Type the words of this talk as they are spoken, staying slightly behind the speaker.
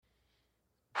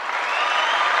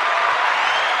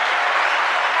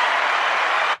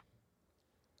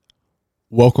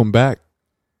Welcome back,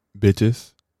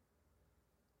 bitches.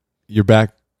 You're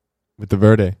back with the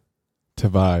Verde to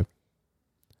vibe.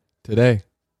 Today,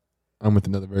 I'm with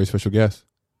another very special guest.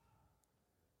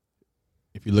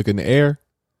 If you look in the air,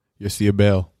 you'll see a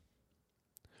bell.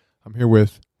 I'm here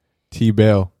with T.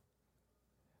 Bell.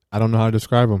 I don't know how to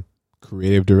describe him.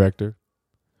 Creative director,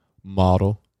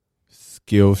 model,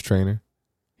 skills trainer.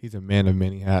 He's a man of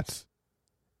many hats.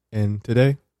 And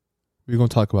today, we're going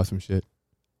to talk about some shit.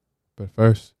 But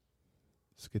first,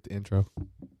 let's get the intro.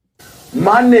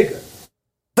 My nigga.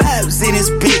 Vibes in his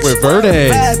bitch. We're Verde.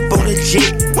 Vibe on the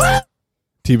jet.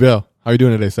 T. Bell, how are you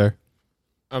doing today, sir?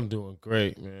 I'm doing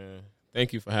great, man.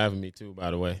 Thank you for having me too, by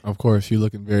the way. Of course, you're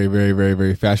looking very, very, very,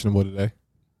 very fashionable today.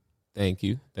 Thank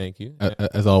you. Thank you.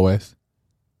 As always.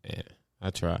 Yeah,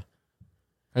 I try.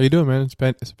 How you doing, man? It's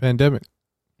a pandemic.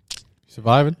 You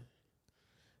surviving?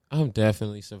 I'm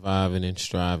definitely surviving and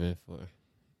striving for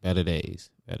better days.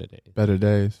 Better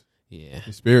days. Yeah.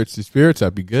 Your spirits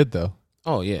up be good, though.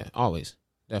 Oh, yeah. Always.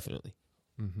 Definitely.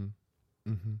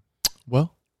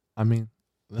 Well, I mean,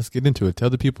 let's get into it. Tell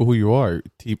the people who you are,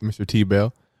 Mr. T.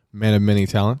 Bell, man of many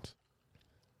talents.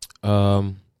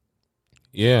 Yeah.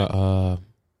 How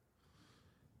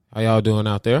y'all doing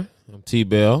out there? I'm T.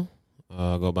 Bell.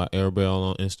 I go by Air Bell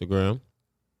on Instagram.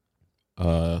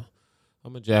 I'm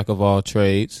a jack of all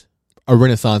trades. A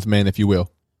Renaissance man, if you will.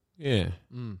 Yeah.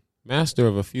 Master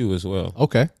of a few as well.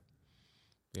 Okay.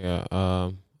 Yeah.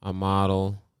 I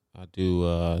model. I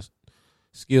do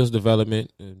skills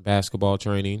development and basketball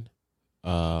training.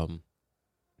 I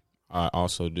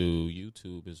also do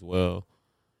YouTube as well.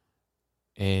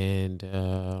 And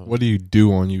What do you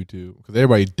do on YouTube? Because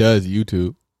everybody does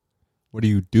YouTube. What do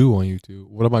you do on YouTube?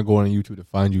 What am I going on YouTube to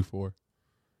find you for?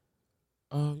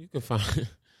 you can find.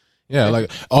 Yeah,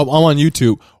 like I'm on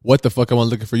YouTube. What the fuck am I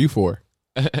looking for you for?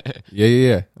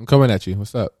 Yeah. I'm coming at you.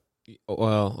 What's up?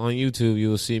 Well, on YouTube, you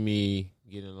will see me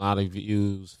getting a lot of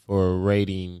views for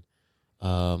rating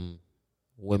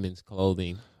women's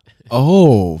clothing.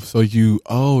 Oh, so you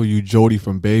Jody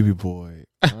from Baby Boy.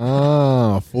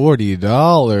 $40.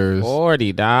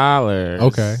 $40.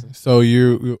 Okay, so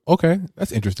you okay?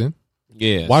 That's interesting.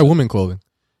 Yeah. Why women clothing?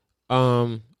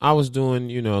 I was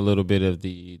doing, a little bit of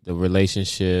the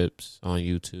relationships on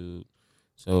YouTube.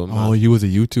 So You was a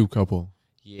YouTube couple.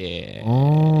 Yeah.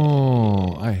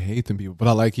 Oh, I hate them people, but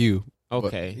I like you.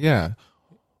 Okay. But, yeah.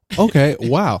 Okay.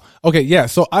 Wow. Okay. Yeah.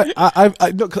 So I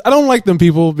don't like them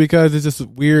people because it's just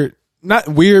weird. Not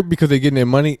weird because they're getting their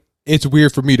money. It's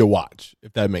weird for me to watch,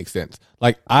 if that makes sense.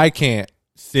 Like I can't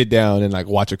sit down and like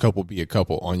watch a couple be a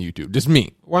couple on YouTube. Just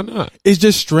me. Why not? It's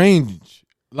just strange.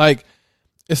 Like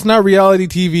it's not reality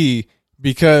TV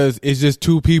because it's just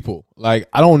two people. Like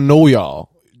I don't know y'all.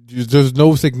 There's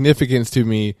no significance to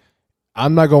me.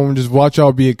 I'm not going to just watch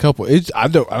y'all be a couple. I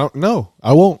don't know.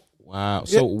 I won't. Wow.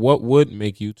 So what would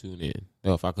make you tune in?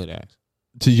 Though, if I could ask.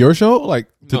 To your show? Like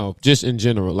no, just in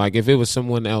general. Like if it was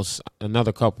someone else,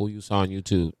 another couple you saw on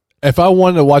YouTube. If I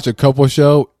wanted to watch a couple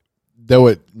show that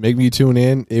would make me tune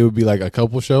in, it would be like a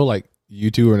couple show, like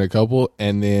you two are in a couple,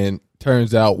 and then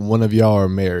turns out one of y'all are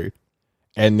married.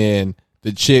 And then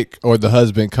the chick or the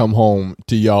husband come home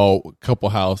to y'all couple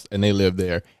house and they live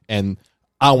there. And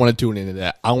I want to tune into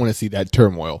that. I want to see that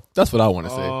turmoil. That's what I want to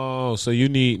say. Oh, so you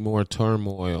need more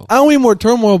turmoil. I don't need more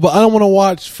turmoil, but I don't want to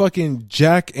watch fucking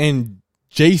Jack and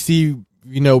JC,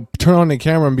 turn on the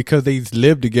camera and because they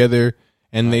live together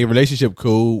and their relationship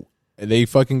cool, they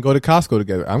fucking go to Costco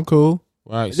together. I'm cool.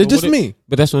 Right. It's just me.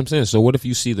 But that's what I'm saying. So what if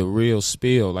you see the real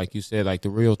spill, like you said, like the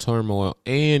real turmoil,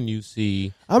 and you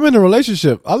see... I'm in a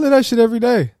relationship. I live that shit every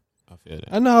day. I feel that.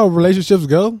 I know how relationships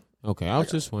go. Okay, I was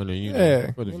just wondering,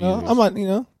 for the viewers. I'm like,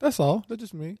 that's all. That's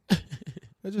just me.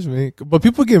 That's just me. But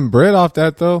people getting bread off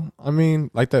that, though. I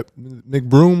mean, like that Nick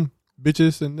Broom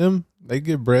bitches and them, they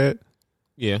get bread.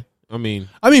 Yeah, I mean,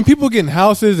 people getting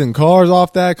houses and cars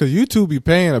off that because YouTube be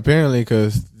paying apparently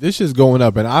because this shit's going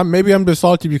up. And maybe I'm just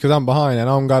salty because I'm behind and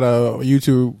I don't got a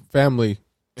YouTube family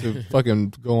to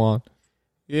fucking go on.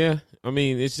 Yeah, I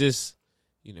mean, it's just,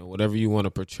 whatever you want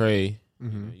to portray.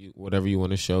 Whatever you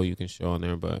want to show, you can show on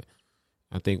there. But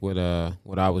I think what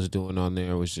I was doing on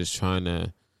there was just trying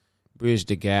to bridge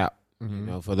the gap,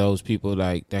 for those people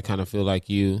like that kind of feel like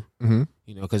you,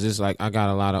 because it's like I got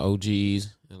a lot of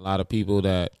OGs and a lot of people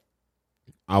that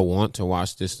I want to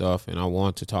watch this stuff and I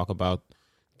want to talk about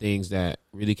things that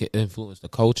really can influence the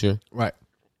culture. Right.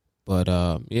 But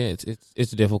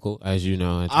it's difficult, as you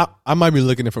know. I might be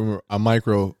looking at it from a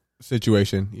micro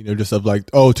situation, just of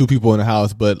like, two people in the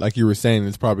house, but like you were saying,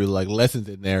 it's probably like lessons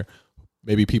in there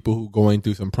maybe people who going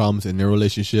through some problems in their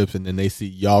relationships, and then they see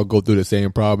y'all go through the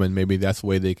same problem, and maybe that's the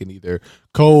way they can either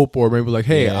cope or maybe like,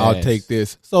 hey, I'll take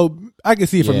this. So I can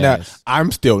see from that.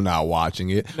 I'm still not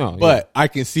watching it, but I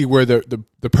can see where the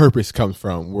purpose comes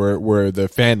from, where the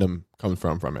fandom comes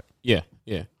from it. Yeah,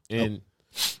 yeah, and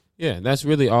yeah, that's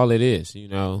really all it is. You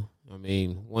know, I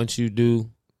mean, once you do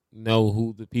know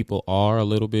who the people are a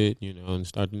little bit, you know, and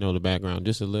start to know the background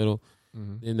just a little,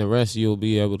 then the rest you'll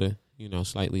be able to, you know,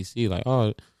 slightly see like,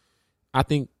 oh, I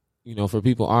think, you know, for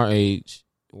people our age,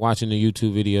 watching the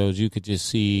YouTube videos, you could just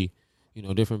see, you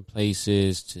know, different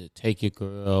places to take your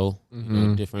girl, you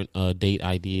know, different date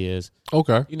ideas.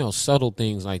 Okay. You know, subtle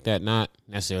things like that, not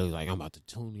necessarily like I'm about to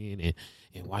tune in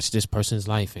and watch this person's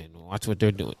life and watch what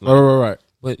they're doing. Like, right.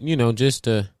 But, you know, just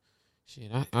to,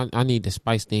 shit, I need to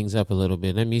spice things up a little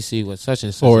bit. Let me see what such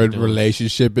and such is doing. Or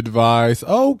relationship advice.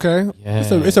 Oh, okay.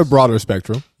 Yes. It's a broader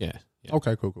spectrum. Yeah.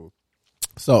 Okay, cool.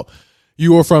 So,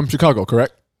 you were from Chicago,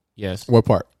 correct? Yes. What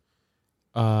part?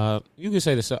 You could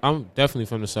say I'm definitely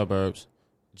from the suburbs,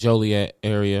 Joliet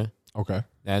area. Okay.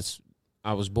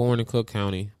 I was born in Cook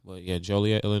County, but yeah,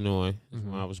 Joliet, Illinois is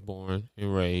where I was born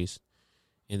and raised.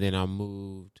 And then I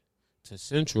moved to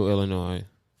Central Illinois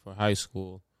for high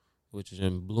school, which is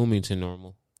in Bloomington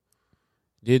Normal.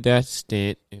 Did that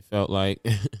stint. It felt like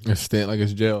a stint, like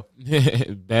it's jail.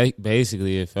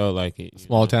 Basically, it felt like it.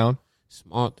 Small town.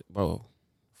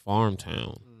 Farm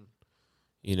town.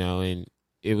 You know, and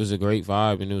it was a great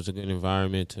vibe, and it was a good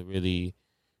environment to really,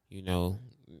 you know,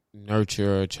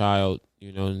 nurture a child,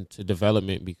 you know, into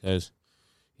development, because,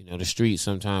 you know, the streets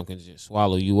sometimes can just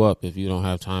swallow you up if you don't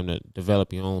have time to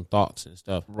develop your own thoughts and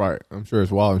stuff. Right. I'm sure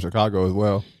it's wild in Chicago as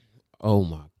well. Oh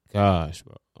my gosh,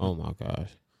 bro. Oh my gosh.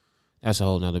 That's a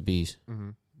whole nother beast.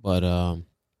 But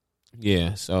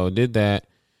yeah, so did that.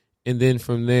 And then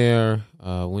from there,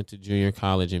 went to junior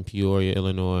college in Peoria,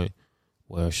 Illinois,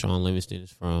 where Sean Livingston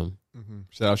is from.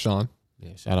 Shout out Sean.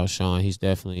 Yeah, shout out Sean. He's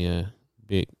definitely a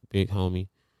big homie.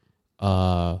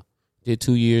 Did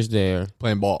 2 years there.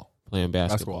 Playing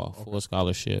basketball. Okay. Full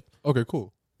scholarship. Okay,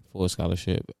 cool. Full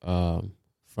scholarship.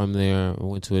 From there, I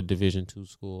went to a Division II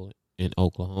school in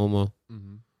Oklahoma.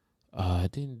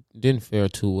 Didn't fare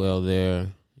too well there.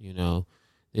 You know,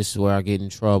 this is where I get in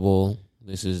trouble.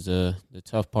 This is the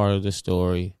tough part of the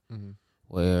story,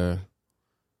 where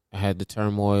I had the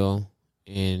turmoil,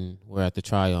 and we're at the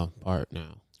triumph part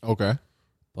now. Okay.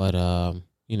 But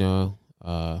you know,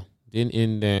 didn't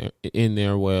end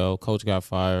there well. Coach got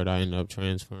fired. I ended up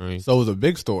transferring. So it was a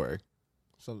big story.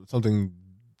 So something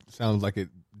sounds like it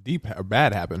deep or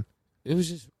bad happened. It was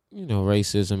just, you know,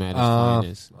 racism at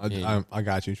its finest. I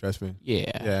got you. Trust me.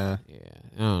 Yeah. You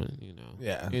know.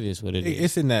 Yeah. It is what it is.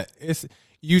 It's in that.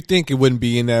 You think it wouldn't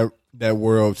be in that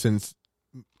world, since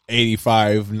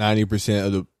 85-90%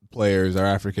 of the players are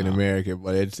African American,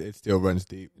 but it still runs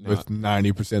deep with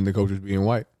 90% of the coaches being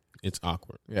white. It's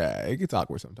awkward. Yeah, it gets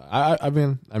awkward sometimes. I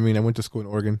went to school in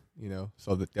Oregon, you know,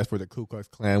 so that's where the Ku Klux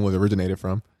Klan was originated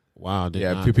from. Wow.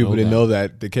 People didn't know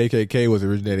that the KKK was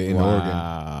originated in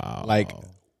Oregon. Like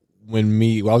when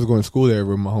I was going to school there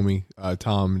with my homie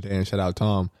Tom, Dan, shout out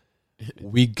Tom.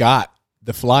 We got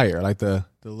the flyer, like the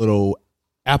little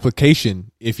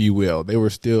application, if you will. They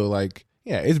were still like,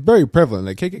 yeah, it's very prevalent.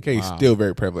 Like KKK is still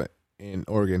very prevalent in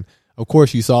Oregon. Of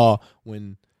course, you saw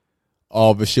when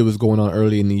all the shit was going on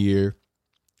early in the year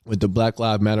with the Black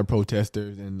Lives Matter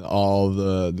protesters and all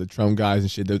the Trump guys and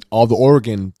shit. All the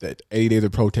Oregon, that 80 days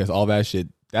of protest, all that shit.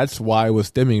 That's why it was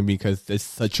stemming, because it's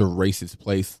such a racist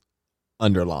place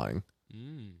underlying.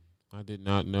 I did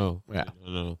not know. Yeah. I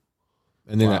don't know.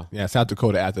 And then South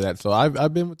Dakota after that. So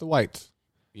I've been with the whites.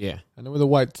 Yeah, I know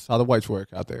how the whites work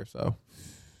out there. So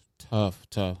tough.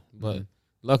 But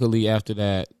luckily, after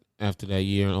that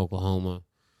year in Oklahoma,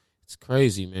 it's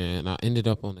crazy, man. I ended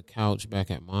up on the couch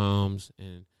back at mom's,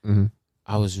 and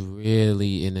I was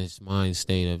really in this mind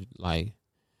state of like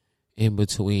in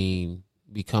between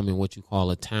becoming what you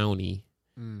call a townie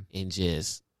and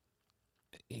just,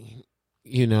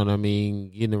 you know what I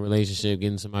mean, getting a relationship,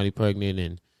 getting somebody pregnant,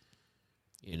 and,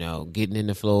 you know, getting in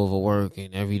the flow of a work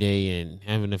and every day and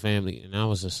having a family. And I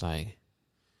was just like,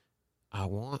 I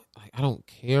don't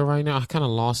care right now. I kind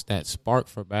of lost that spark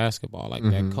for basketball. Like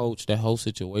that coach, that whole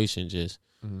situation just,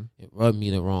 it rubbed me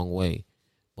the wrong way.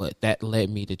 But that led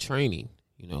me to training,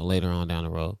 you know, later on down the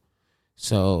road.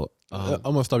 So I'm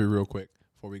going to stop you real quick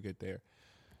before we get there.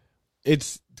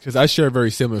 It's because I share a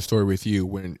very similar story with you,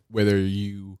 whether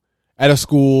you at a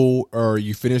school or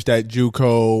you finish that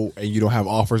JUCO and you don't have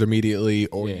offers immediately,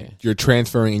 or you're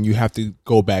transferring and you have to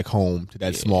go back home to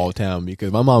that small town,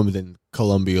 because my mom was in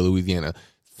Columbia, Louisiana.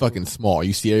 Fucking small.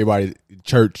 You see everybody,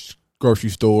 church, grocery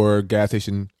store, gas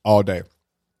station all day.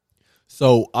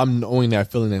 So I'm knowing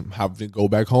that feeling and having to go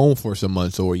back home for some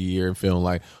months or a year and feeling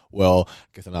like, well, I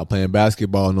guess I'm not playing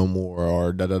basketball no more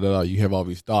or da-da-da-da. You have all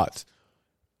these thoughts.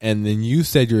 And then you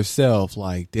said yourself,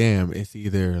 like, damn, it's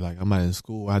either like I'm not in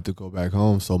school, I have to go back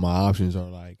home. So my options are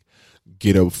like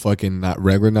get a fucking not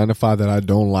regular 9 to 5 that I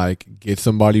don't like, get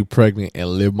somebody pregnant and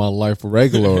live my life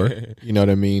regular. You know what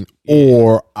I mean? Yeah.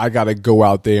 Or I got to go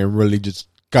out there and really just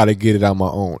got to get it on my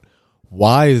own.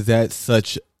 Why is that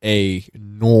such a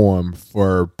norm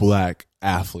for black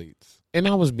athletes? And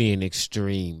I was being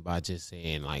extreme by just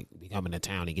saying, like, we coming to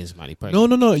town and get somebody pregnant.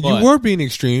 No. But you were being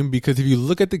extreme because if you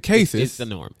look at the cases, it's the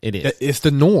norm. It is. It's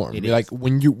the norm. It like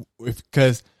is.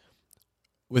 Because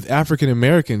with African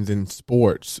Americans in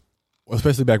sports,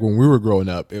 especially back when we were growing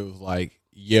up, it was like,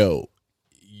 yo,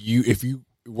 if you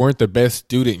weren't the best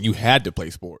student, you had to play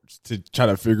sports to try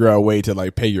to figure out a way to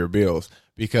like pay your bills.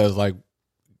 Because like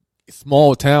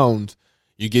small towns,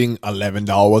 you're getting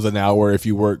 $11 an hour. If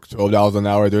you work $12 an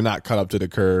hour, they're not cut up to the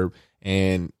curb.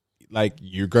 And like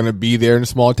you're going to be there in a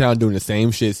small town doing the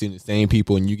same shit, seeing the same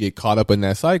people, and you get caught up in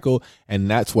that cycle. And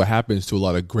that's what happens to a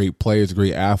lot of great players,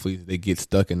 great athletes. They get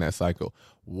stuck in that cycle.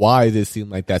 Why does it seem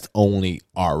like that's only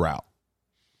our route?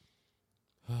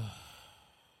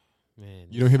 Man,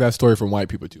 you don't hear that story from white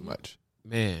people too much.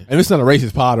 Man. And it's not a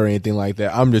racist pod or anything like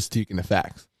that. I'm just speaking the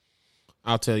facts.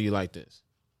 I'll tell you like this.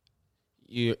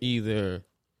 You're either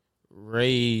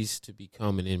raised to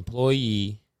become an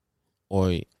employee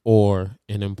or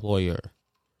an employer.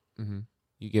 Mm-hmm.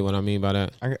 You get what I mean by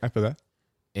that? I feel that.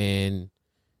 And,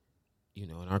 you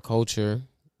know, in our culture,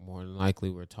 more than likely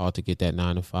we're taught to get that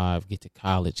 9 to 5, get to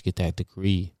college, get that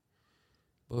degree.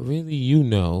 But really, you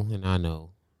know, and I know,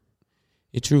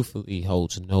 it truthfully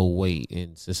holds no weight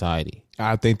in society.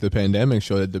 I think the pandemic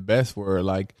showed it the best where,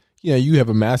 like, yeah, you have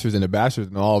a master's and a bachelor's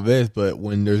and all this, but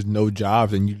when there's no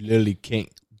jobs and you literally can't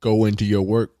go into your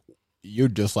work, you're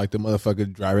just like the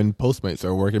motherfucker driving Postmates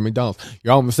or working at McDonald's.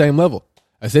 You're all on the same level,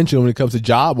 essentially, when it comes to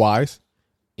job-wise.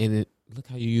 And look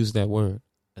how you use that word,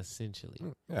 essentially.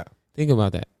 Yeah. Think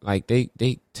about that. Like,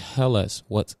 they tell us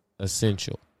what's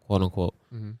essential, quote unquote.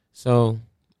 Mm-hmm. So,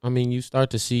 I mean, you start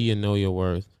to see and know your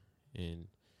worth. And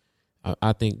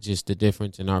I think just the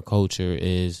difference in our culture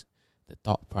is the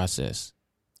thought process.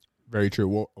 Very true.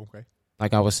 Well, okay.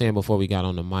 Like I was saying before we got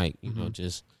on the mic, you know,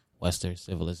 just Western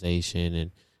civilization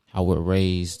and how we're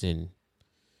raised in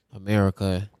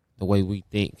America, the way we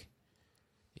think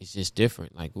is just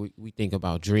different. Like we think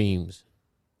about dreams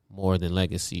more than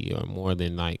legacy or more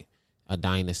than like a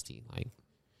dynasty. Like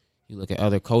you look at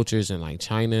other cultures and like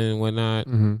China and whatnot,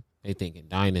 they think in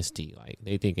dynasty. Like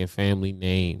they think in family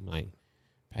name, like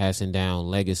passing down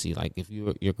legacy. Like if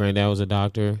your granddad was a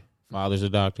doctor, father's a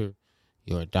doctor,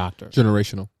 you're a doctor.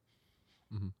 Generational.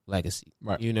 Legacy.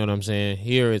 Right. You know what I'm saying?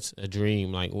 Here it's a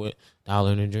dream. Like what?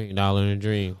 Dollar in a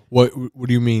dream. What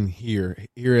do you mean here?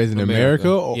 Here as in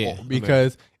America? Yeah,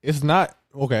 because it's not,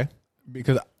 okay.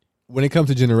 Because when it comes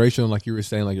to generational, like you were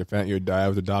saying, like your dad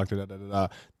was a doctor,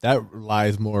 that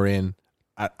lies more in,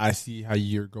 I see how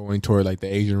you're going toward like the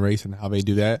Asian race and how they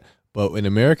do that. But in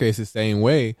America, it's the same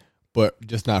way, but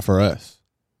just not for us.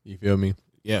 You feel me?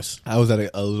 Yes. I was at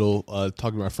a little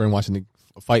talking to my friend watching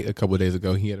a fight a couple of days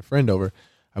ago. He had a friend over.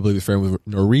 I believe his friend was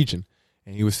Norwegian,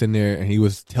 and he was sitting there and he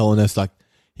was telling us like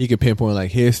he could pinpoint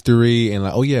like history and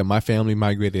like, oh yeah, my family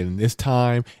migrated in this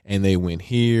time and they went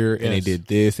here and they did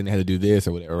this and they had to do this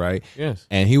or whatever, right? Yes.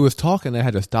 And he was talking. I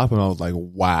had to stop him. I was like,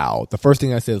 wow. The first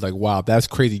thing I said is like, wow, that's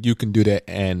crazy. You can do that.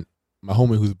 And my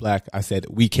homie who's black, I said,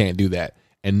 we can't do that.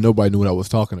 And nobody knew what I was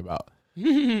talking about.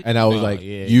 And I was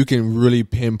you can really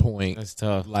pinpoint. That's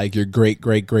tough. Like your great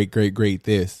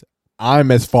this.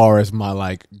 I'm as far as my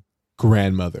like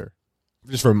grandmother,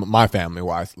 just for my family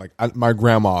wise. Like my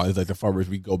grandma is like the farthest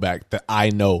we go back that I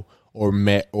know or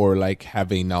met or like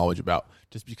have any knowledge about,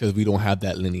 just because we don't have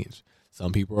that lineage.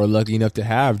 Some people are lucky enough to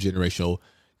have generational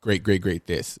great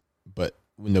this, but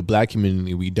in the black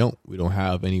community, we don't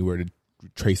have anywhere to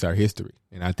trace our history.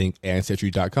 And I think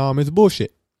Ancestry.com is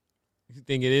bullshit. You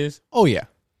think it is? Oh yeah.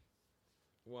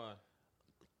 Why?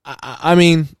 I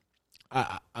mean,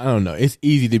 I don't know. It's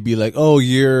easy to be like, oh,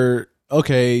 you're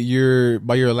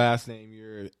by your last name,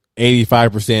 you're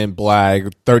 85% black,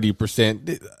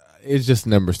 30%. It's just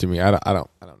numbers to me. I don't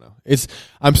know.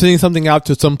 I'm sending something out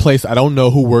to some place. I don't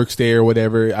know who works there or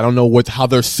whatever. I don't know how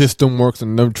their system works,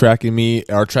 and them tracking me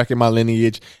or tracking my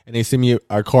lineage, and they send me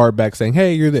a card back saying,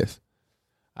 hey, you're this.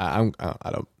 I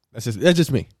don't. That's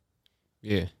just me.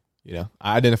 Yeah. You know,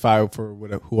 I identify for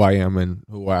who I am and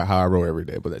how I roll every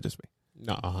day, but that's just me.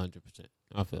 No, 100%.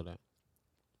 I feel that.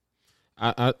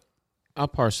 I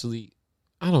partially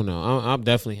I don't know. I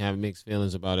definitely have mixed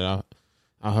feelings about it.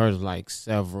 I heard of like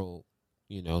several,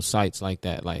 sites like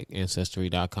that, like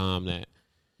Ancestry.com that,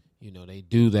 they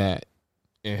do that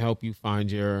and help you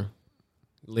find your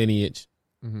lineage.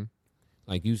 Mm-hmm.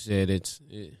 Like you said,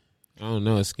 I don't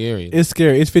know. It's scary. It's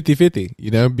scary. It's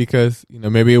 50-50, because,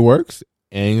 maybe it works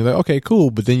and you're like, okay, cool.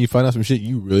 But then you find out some shit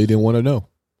you really didn't want to know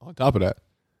on top of that.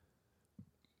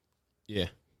 Yeah.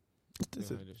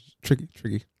 It's a tricky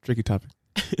topic.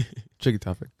 Tricky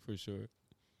topic. For sure.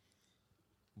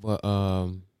 But,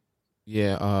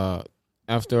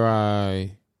 after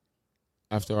I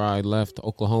left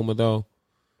Oklahoma though,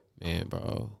 man,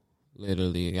 bro,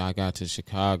 literally I got to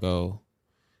Chicago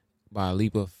by a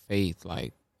leap of faith,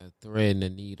 like a thread in a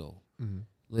needle. Mm-hmm.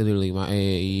 Literally, my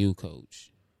AAU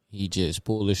coach, he just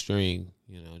pulled a string,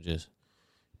 just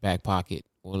back pocket.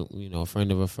 One, a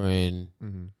friend of a friend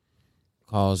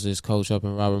calls this coach up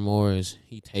in Robert Morris.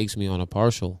 He takes me on a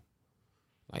partial,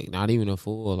 like not even a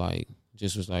full, like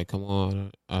just was like, come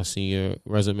on, I see your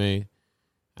resume.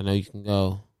 I know you can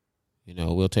go.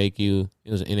 We'll take you.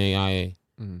 It was an NAIA.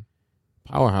 Mm-hmm.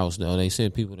 Powerhouse, though. They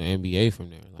sent people to NBA from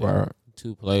there. Like, right.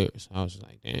 2 players. I was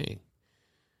like, dang.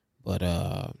 But,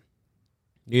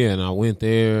 and I went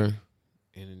there,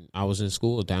 and I was in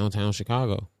school downtown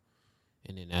Chicago.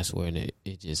 And then that's when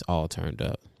it just all turned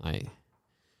up. Like,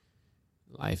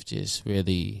 life just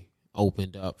really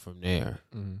opened up from there.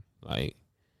 Mm-hmm. Like,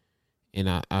 and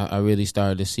I really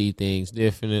started to see things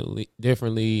differently,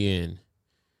 and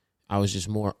I was just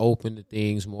more open to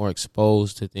things, more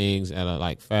exposed to things at a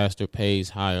like faster pace,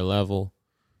 higher level,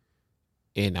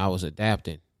 and I was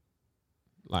adapting.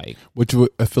 Like,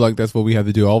 I feel like that's what we have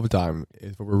to do all the time.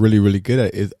 Is what we're really, really good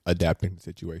at is adapting to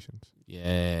situations.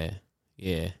 Yeah,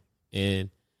 and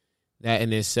that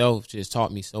in itself just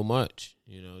taught me so much.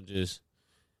 Just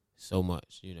so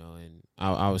much. And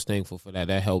I was thankful for that.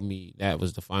 That helped me. That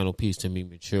was the final piece to me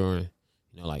maturing.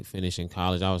 Like finishing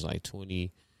college, I was like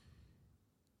 22,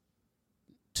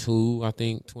 I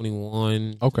think,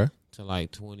 21. Okay. To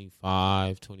like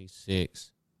 25,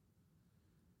 26.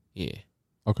 Yeah.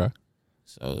 Okay.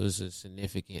 So it was a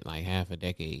significant, like half a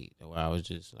decade where I was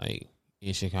just like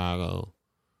in Chicago,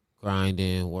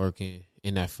 grinding, working.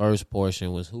 And that first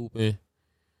portion was hooping.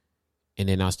 And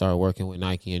then I started working with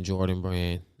Nike and Jordan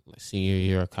brand like senior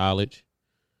year of college.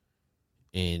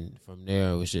 And from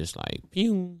there, it was just like,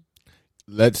 pew.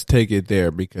 Let's take it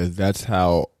there because that's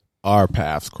how our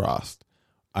paths crossed.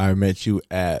 I met you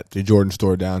at the Jordan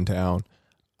store downtown.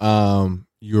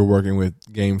 You were working with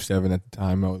Game 7 at the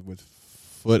time. I was with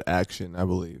Foot Action, I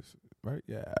believe. Right?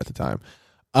 Yeah, at the time.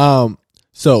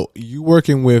 So you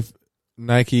working with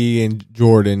Nike and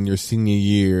Jordan your senior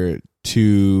year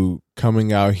to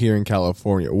coming out here in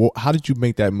California. How did you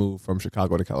make that move from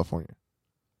Chicago to California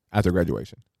after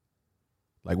graduation?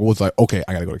 Like, what was like, okay,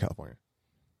 I got to go to California?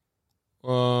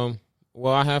 Well,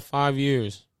 I had 5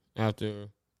 years after.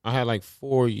 I had like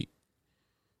 4,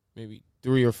 maybe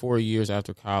 3 or 4 years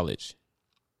after college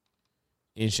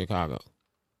in Chicago.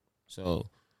 So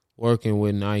working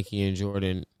with Nike and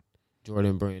Jordan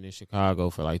brand in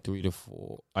Chicago for like 4 years,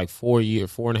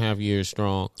 4.5 years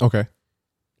strong. Okay.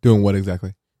 Doing what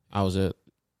exactly? I was I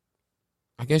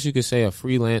guess you could say a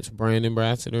freelance brand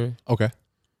ambassador. Okay.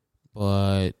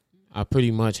 But I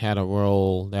pretty much had a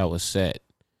role that was set,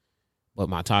 but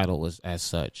my title was as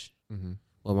such. Mm-hmm.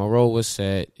 But my role was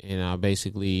set, and I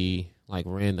basically like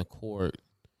ran the court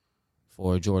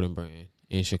for Jordan brand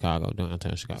in Chicago,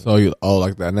 downtown Chicago. So you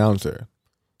like the announcer,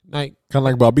 like kind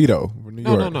of like Bobito, New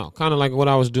York. No, kind of like what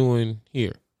I was doing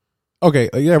here.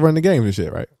 Okay, yeah, run the games and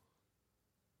shit, right?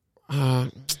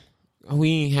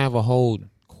 We didn't have a whole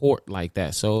court like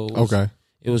that, so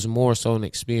it was more so an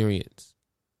experience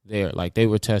there. Like they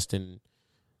were testing,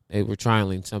 they were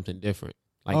trialing something different.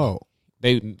 Like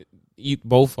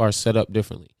both are set up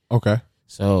differently. Okay.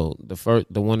 So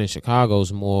the one in Chicago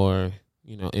is more,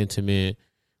 intimate.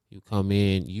 You come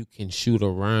in, you can shoot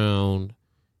around,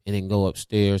 and then go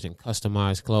upstairs and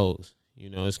customize clothes.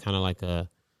 It's kind of like a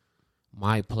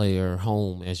my player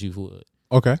home as you would.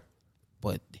 Okay.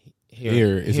 But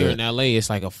here in LA, it's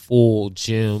like a full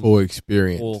gym, full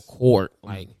experience, full court.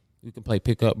 Like you can play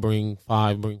pickup, bring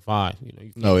 5.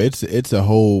 No, it's a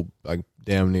whole like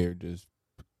damn near just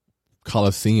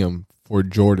Coliseum for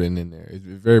Jordan in there. It's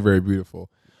very, very beautiful.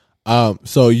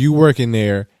 So you working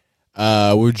there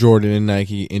with Jordan and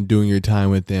Nike and doing your time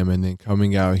with them, and then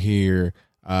coming out here.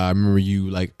 I remember you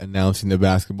like announcing the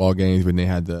basketball games when they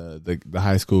had the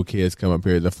high school kids come up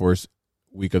here the first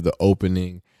week of the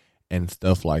opening and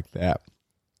stuff like that.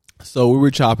 So we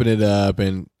were chopping it up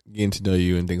and getting to know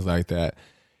you and things like that.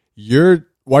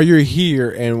 Why you're here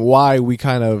and why we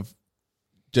kind of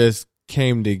just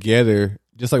came together,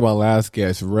 just like my last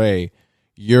guest, Ray.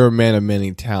 You're a man of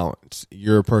many talents.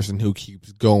 You're a person who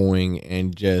keeps going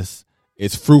and just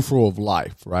it's fruitful of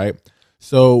life, right?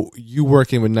 So you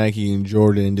working with Nike and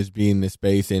Jordan and just being in the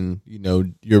space and, you know,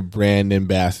 your brand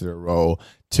ambassador role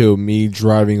to me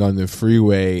driving on the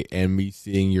freeway and me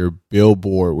seeing your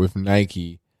billboard with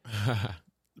Nike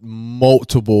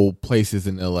multiple places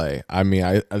in LA. I mean,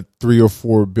 I 3 or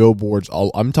 4 billboards.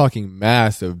 I'm talking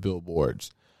massive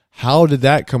billboards. How did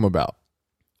that come about?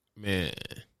 Man,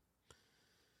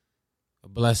 a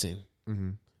blessing.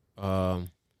 Mm-hmm.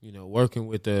 You know, working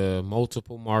with the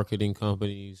multiple marketing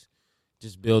companies,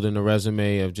 just building a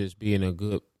resume of just being a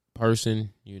good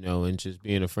person, you know, and just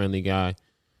being a friendly guy,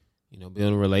 you know,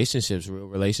 building relationships, real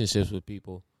relationships with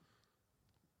people.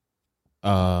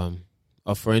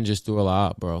 A friend just threw a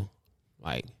lot, bro.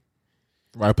 Like,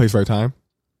 Right place, right time?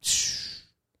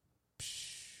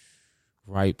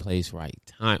 Right place, right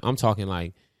time. I'm talking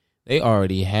like they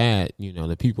already had, you know,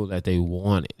 the people that they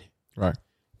wanted. Right.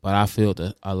 But I filled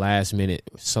a last minute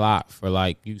slot for,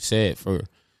 like you said, for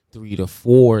 3 to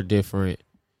 4 different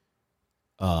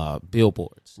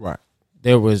billboards. Right.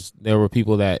 There were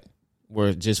people that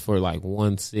were just for like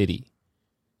one city.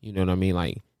 You know what I mean?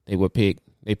 Like they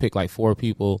pick like 4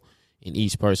 people, and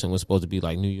each person was supposed to be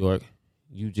like New York,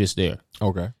 you just there.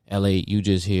 Okay. LA, you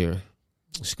just here.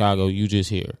 Chicago, you just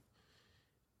here.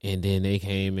 And then they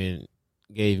came and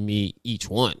gave me each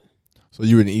one. So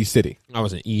you were in East City? I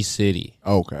was in East City.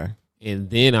 Okay. And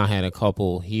then I had a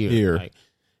couple here. Like,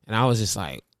 and I was just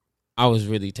like, I was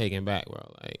really taken back,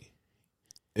 bro. Like,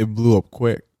 it blew up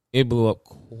quick. It blew up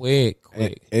quick.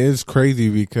 It's crazy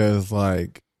because,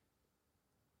 like,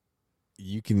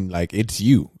 you can, like, it's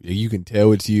you. You can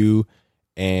tell it's you.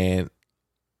 And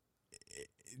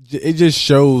it just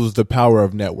shows the power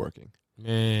of networking.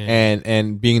 Man.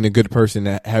 And being a good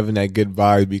person, having that good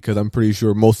vibe, because I'm pretty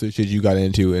sure most of the shit you got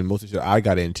into and most of the shit I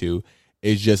got into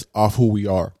is just off who we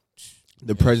are.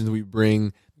 The presence we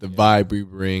bring, the vibe we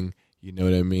bring, you know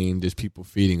what I mean? Just people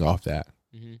feeding off that.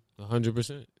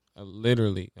 100%.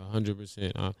 Literally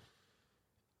 100%.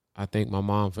 I thank my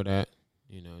mom for that,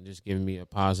 you know, just giving me a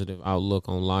positive outlook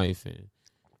on life and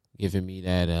giving me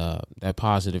that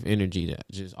positive energy to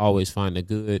just always find the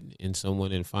good in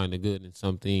someone and find the good in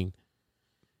something.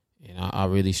 And I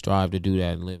really strive to do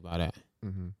that and live by that.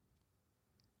 Mm-hmm.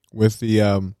 With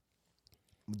the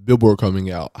billboard coming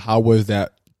out, how was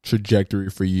that trajectory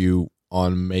for you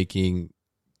on making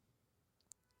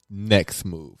next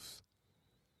moves?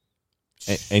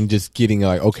 And just getting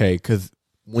like, okay, because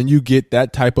when you get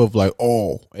that type of like,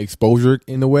 exposure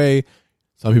in a way,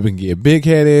 some people can get big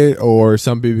headed or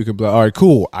some people can be like, all right,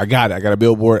 cool, I got it. I got a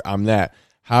billboard. I'm that.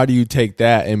 How do you take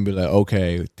that and be like,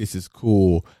 okay, this is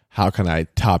cool. How can I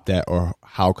top that, or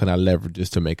how can I leverage this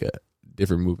to make a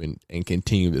different move and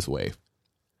continue this wave?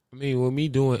 I mean, with me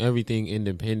doing everything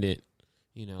independent,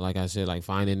 you know, like I said, like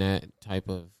finding that type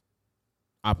of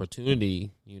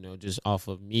opportunity, you know, just off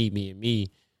of me being me,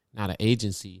 not an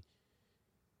agency,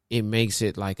 it makes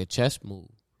it like a chess move.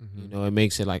 Mm-hmm. You know, it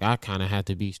makes it like I kind of have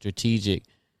to be strategic,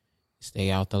 stay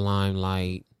out the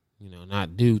limelight, you know,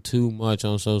 not do too much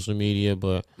on social media,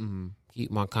 but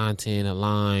keep my content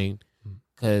aligned.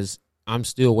 Because I'm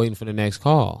still waiting for the next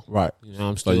call. Right. You know,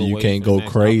 I'm still you can't go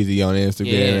crazy on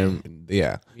Instagram.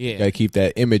 Yeah. You got to keep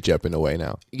that image up in a way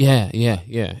now. Yeah.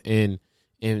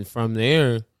 And from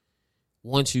there,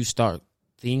 once you start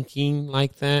thinking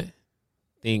like that,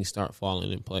 things start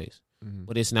falling in place. Mm-hmm.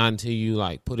 But it's not until you,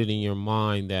 like, put it in your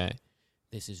mind that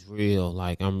this is real.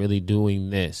 Like, I'm really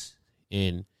doing this.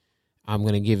 And I'm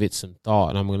going to give it some thought.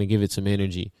 And I'm going to give it some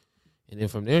energy. And then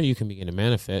from there, you can begin to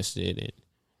manifest it, and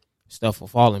stuff will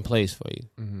fall in place for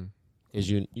you because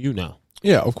you know.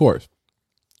 Yeah, of course.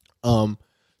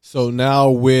 So now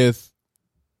with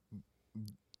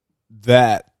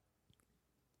that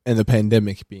and the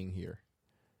pandemic being here,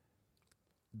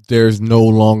 there's no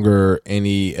longer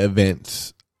any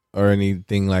events or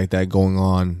anything like that going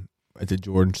on at the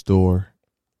Jordan store.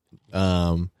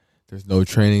 There's no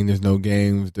training, there's no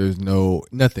games, there's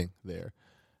nothing there.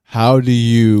 How do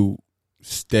you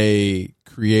stay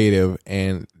creative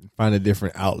and find a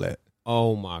different outlet?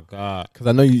 Oh my God. Because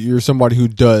I know you're somebody who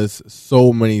does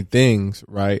so many things,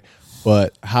 right?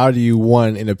 But how do you,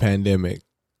 one, in a pandemic,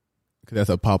 because that's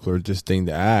a popular just thing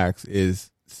to ask, is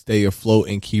stay afloat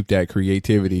and keep that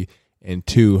creativity? And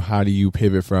 2, how do you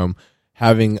pivot from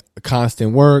having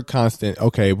constant work, constant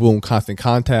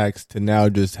contacts, to now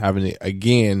just having it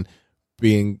again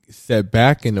being set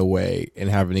back in a way and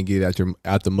having to get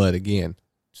out the mud again?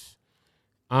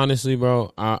 Honestly,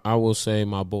 bro, I will say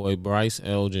my boy Bryce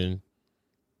Elgin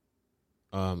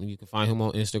You can find him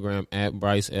on Instagram at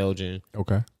Bryce Elgin.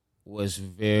 Okay. Was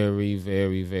very,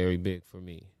 very, very big for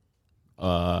me.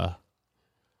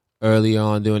 Early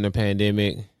on during the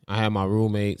pandemic, I had my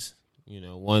roommates.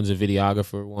 One's a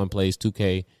videographer, one plays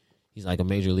 2K. He's like a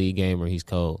major league gamer. He's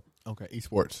cold. Okay,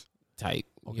 esports Type,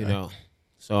 Okay.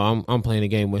 So I'm playing a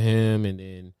game with him and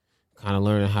then kind of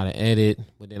learning how to edit.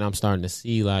 But then I'm starting to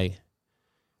see, like,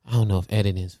 I don't know if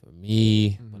editing's for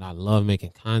me, but I love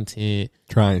making content.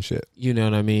 Trying shit. You know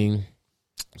what I mean?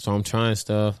 So I'm trying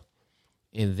stuff.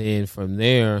 And then from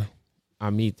there, I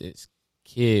meet this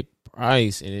kid,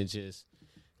 Bryce, and it just,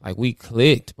 like, we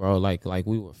clicked, bro. Like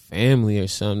we were family or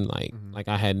something. Like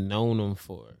I had known him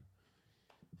for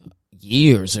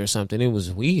years or something. It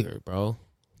was weird, bro.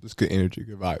 Just good energy,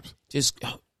 good vibes. Just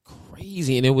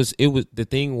crazy. And it was the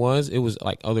thing was, it was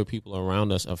like other people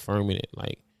around us affirming it.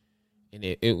 Like, and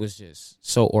it was just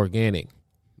so organic.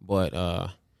 But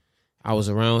I was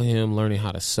around him learning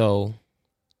how to sew.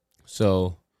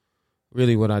 So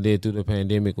really what I did through the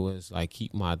pandemic was like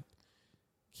keep my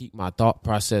thought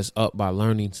process up by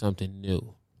learning something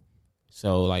new.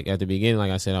 So like at the beginning,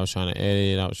 like I said, I was trying to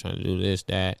edit, I was trying to do this,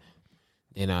 that.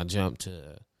 Then I jumped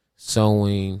to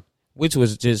sewing, which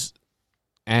was just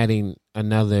adding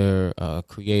another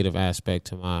creative aspect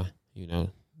to my,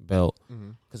 belt.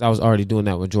 Because I was already doing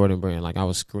that with Jordan Brand. Like I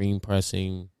was screen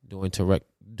pressing, doing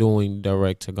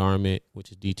direct to garment,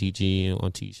 which is DTG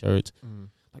on t-shirts.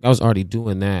 Like I was already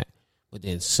doing that. But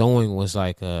then sewing was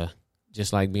like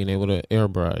just like being able to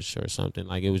airbrush or something.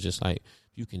 Like it was just like,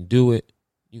 you can do it,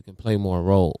 you can play more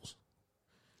roles.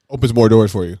 Opens more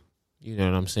doors for you. You know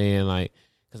what I'm saying? Like,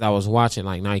 because I was watching,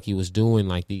 like, Nike was doing,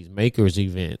 like, these makers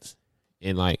events.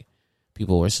 And, like,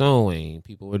 people were sewing.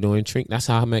 People were doing trinkets. That's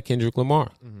how I met Kendrick Lamar.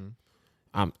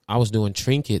 I was doing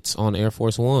trinkets on Air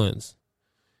Force Ones.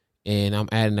 And I'm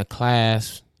adding a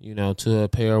clasp, to a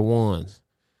pair of ones.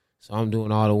 So I'm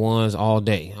doing all the ones all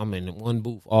day. I'm in one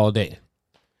booth all day.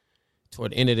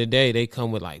 Toward the end of the day, they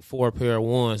come with, like, 4 pair of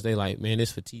ones. They like, man,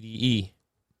 this for TDE.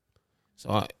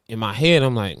 So in my head,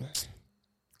 I'm like,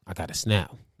 I got to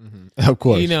snap. Of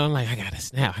course. I'm like, I got to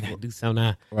snap. I got to do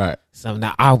something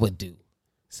that I would do.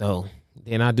 So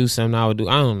then I do something I would do.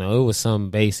 I don't know. It was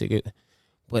something basic.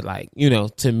 But like,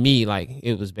 to me, like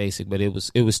it was basic, but it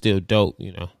was still dope,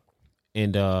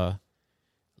 And lo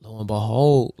and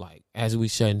behold, like as we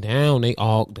shutting down,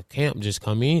 the camp just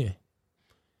come in.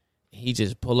 He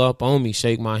just pull up on me,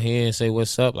 shake my hand, say,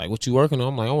 what's up? Like, what you working on?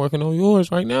 I'm like, I'm working on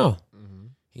yours right now.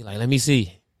 He like, let me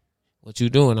see. What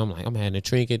you doing? I'm like, I'm having a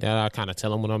trinket that I kind of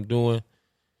tell him what I'm doing.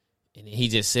 And then he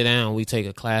just sit down. We take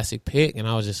a classic pick. And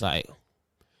I was just like,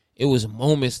 it was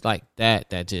moments like that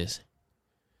just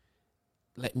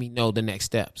let me know the next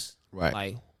steps. Right.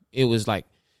 Like, it was like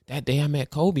that day I met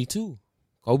Kobe too.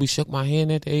 Kobe shook my hand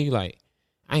that day. Like,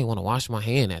 I didn't want to wash my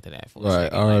hand after that. For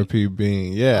right. R.I.P.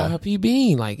 Bean. Yeah. R.I.P.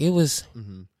 Bean. Like, it was,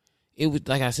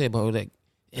 like I said, bro, like,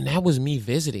 and that was me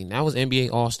visiting. That was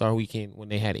NBA All-Star Weekend when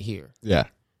they had it here. Yeah.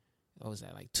 What was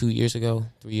that, like 2 years ago,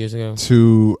 3 years ago?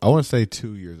 I want to say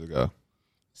 2 years ago.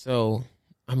 So,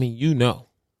 I mean, you know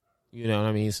what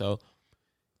I mean? So,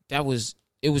 it was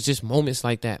just moments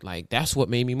like that. Like, that's what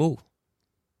made me move.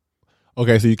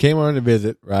 Okay, so you came on a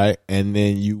visit, right? And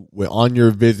then on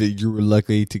your visit, you were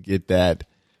lucky to get that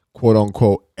quote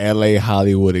unquote LA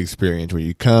Hollywood experience where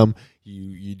you come,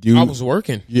 you do. I was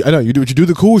working. I know you do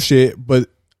the cool shit, but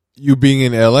you being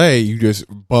in LA, you just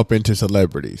bump into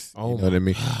celebrities. Oh, you know what I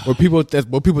mean? That's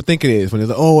what people think it is when it's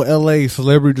like, oh, LA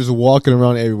celebrity just walking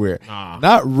around everywhere. Nah.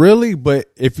 Not really,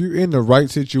 but if you're in the right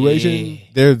situation,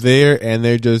 they're there and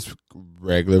they're just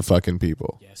regular fucking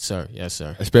people. Yes, sir. Yes,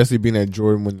 sir. Especially being at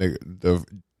Jordan when the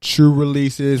shoe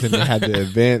releases and they had the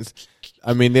events.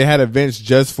 I mean, they had events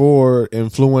just for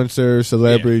influencers,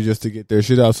 celebrities, just to get their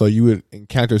shit out. So you would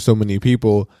encounter so many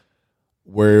people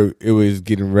where it was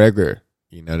getting regular.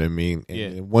 You know what I mean?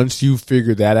 And once you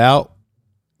figure that out,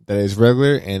 that it's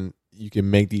regular, and you can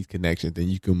make these connections, then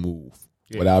you can move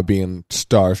without being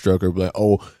starstruck or like,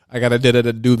 oh, I gotta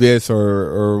do this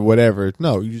or whatever.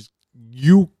 No,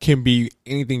 you can be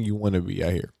anything you want to be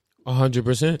out here.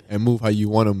 100%. And move how you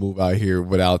want to move out here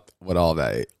with all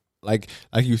that. Like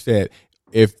you said,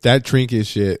 if that trinket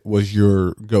shit was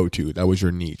your go-to, that was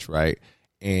your niche, right?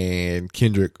 And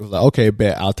Kendrick was like, okay,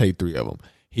 bet, I'll take 3 of them.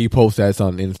 He posts that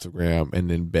on Instagram, and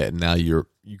then bet now you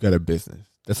got a business.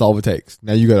 That's all it takes.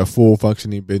 Now you got a full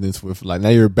functioning business with now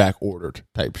you're back ordered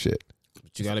type shit.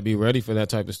 But you got to be ready for that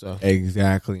type of stuff.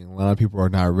 Exactly. A lot of people are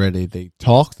not ready. They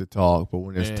talk the talk, but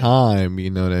when it's time, you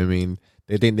know what I mean,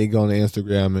 They think they go on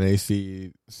Instagram and they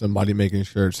see somebody making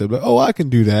shirts. They're like, oh, I can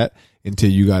do that. Until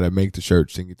you got to make the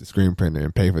shirts and get the screen printer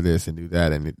and pay for this and do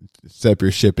that and set up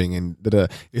your shipping. And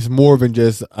it's more than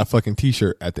just a fucking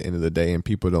T-shirt at the end of the day. And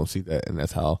people don't see that. And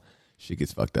that's how shit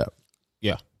gets fucked up.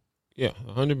 Yeah. Yeah,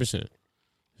 100%. There's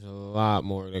a lot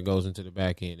more that goes into the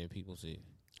back end than people see.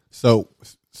 So,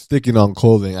 sticking on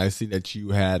clothing, I see that you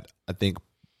had, I think,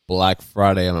 Black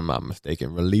Friday, if I'm not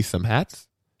mistaken, release some hats?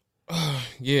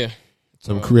 Yeah.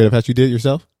 Some creative hats you did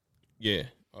yourself? Yeah.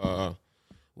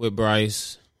 With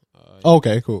Bryce.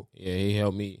 Okay, cool. Yeah, he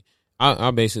helped me.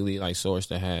 I basically like sourced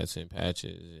the hats and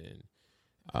patches, and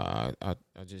I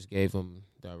just gave him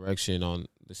direction on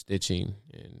the stitching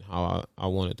and how I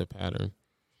wanted the pattern.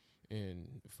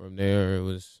 And from there, it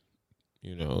was,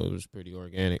 it was pretty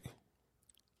organic.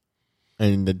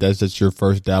 And that's just your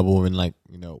first dabble in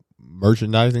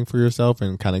merchandising for yourself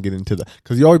and kind of get into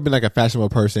because you've always been like a fashionable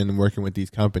person and working with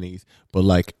these companies, but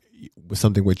like with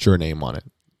something with your name on it.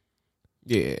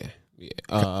 Yeah.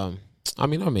 I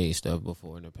mean, I made stuff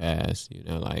before in the past,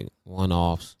 like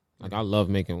one-offs. Like I love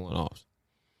making one-offs.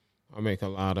 I make a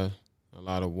lot of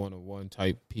one-on-one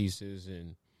type pieces,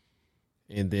 and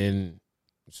then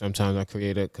sometimes I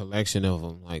create a collection of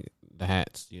them, like the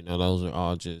hats. Those are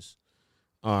all just.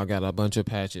 I got a bunch of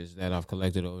patches that I've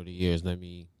collected over the years. Let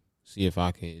me see if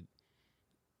I could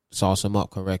sauce them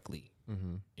up correctly,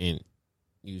 and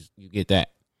you get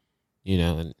that,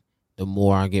 And the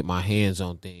more I get my hands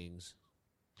on things,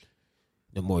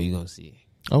 the more you're gonna see.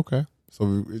 Okay,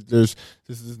 so this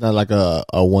is not like a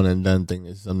one and done thing.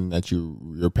 It's something that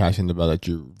you're passionate about, that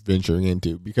you're venturing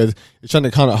into, because it's kind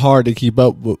of hard to keep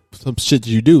up with some shit that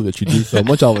you do so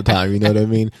much all the time. You know what I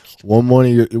mean? One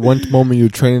moment you're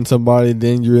training somebody,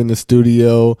 then you're in the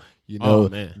studio.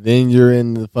 Then you're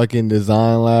in the fucking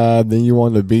design lab. Then you're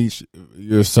on the beach.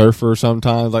 You're a surfer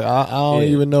sometimes. Like I don't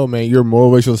even know, man. You're a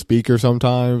motivational speaker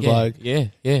sometimes. Yeah.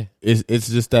 It's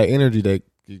just that energy that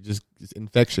just it's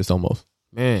infectious almost.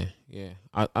 Man, yeah.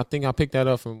 I think I picked that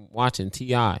up from watching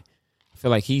T.I. I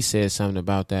feel like he said something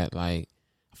about that. Like,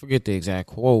 I forget the exact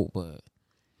quote, but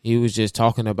he was just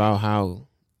talking about how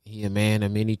he a man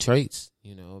of many traits,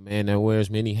 a man that wears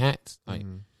many hats. Like,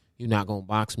 you're not going to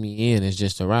box me in as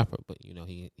just a rapper. But,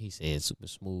 he said super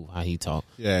smooth how he talked.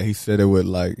 Yeah, he said it with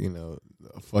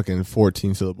fucking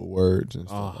 14 syllable words and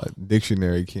stuff, like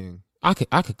dictionary king. I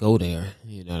could go there,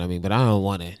 you know what I mean? But I don't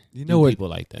want to people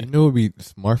like that. You know what would be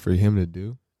smart for him to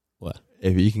do? What?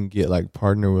 If he can get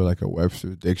partner with a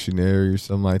Webster's dictionary or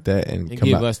something like that and come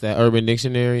give us that urban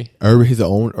dictionary. His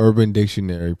own urban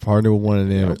dictionary. Partner with one of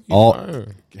them.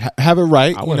 Have it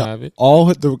right. I would have it. All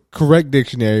the correct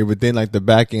dictionary, but then the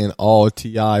back end, all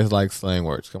TI's slang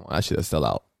words. Come on, I should have sell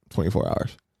out 24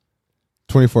 hours.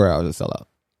 24 hours to sell out.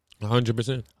 100%.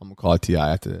 I'm gonna call it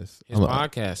T.I. after this. His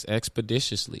podcast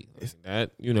expeditiously.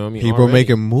 That people already.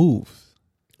 Making moves.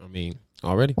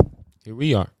 Already. Here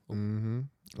we are. Mm-hmm.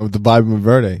 With the vibe of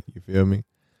Verde, you feel me?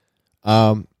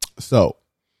 So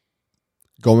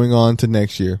going on to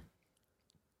next year,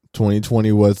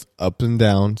 2020 was ups and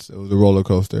downs. It was a roller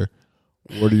coaster.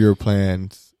 What are your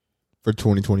plans for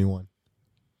 2021?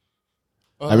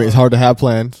 It's hard to have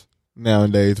plans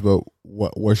nowadays, but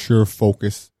what's your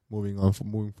focus?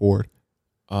 Moving forward,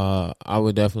 I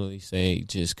would definitely say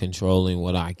just controlling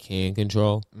what I can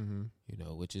control,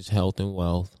 which is health and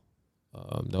wealth.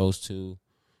 Those two,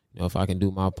 if I can do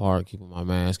my part, keeping my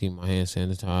mask, keeping my hands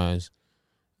sanitized,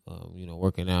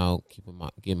 working out,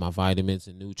 getting my vitamins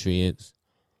and nutrients,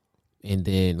 and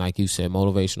then, like you said,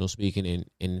 motivational speaking and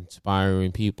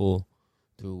inspiring people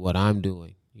through what I'm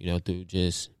doing. Through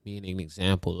just being an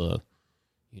example of,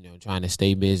 trying to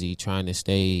stay busy, trying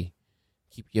to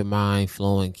keep your mind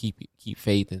flowing, keep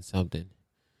faith in something.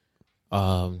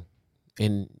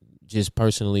 And just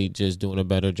personally just doing a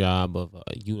better job of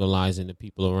utilizing the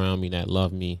people around me that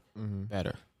love me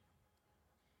better.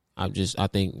 I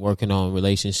think working on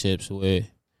relationships with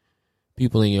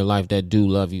people in your life that do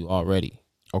love you already.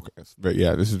 Okay.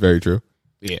 Yeah, this is very true.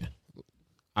 Yeah.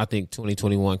 I think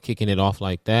 2021 kicking it off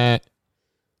like that.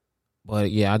 But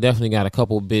yeah, I definitely got a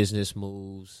couple business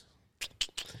moves.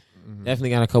 Definitely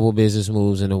got a couple business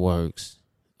moves in the works.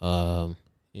 In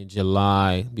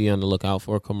July, be on the lookout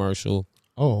for a commercial.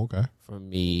 Oh, okay. From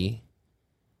me.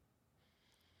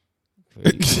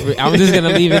 I'm just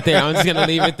gonna leave it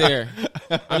there.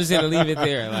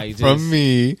 Like from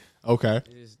me. Okay.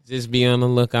 Just be on the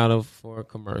lookout for a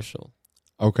commercial.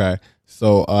 Okay.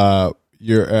 So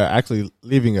you're actually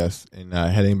leaving us and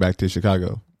heading back to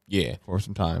Chicago. Yeah. For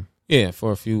some time. Yeah,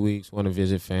 for a few weeks. Want to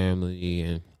visit family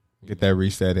and get that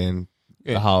reset in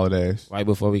the holidays. Right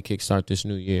before we kickstart this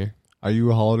new year. Are you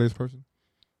a holidays person?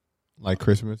 like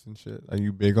Christmas and shit? Are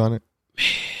you big on it?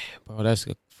 Bro, that's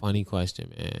a funny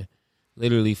question, man.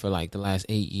 Literally for like the last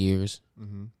 8 years,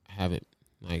 I haven't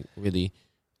like really.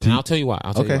 And I'll tell you why.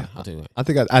 I'll tell you why.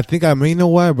 I think I may know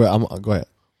why, but go ahead.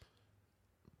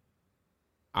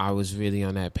 I was really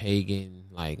on that pagan,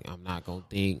 like I'm not gonna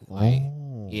think, like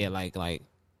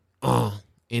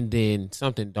and then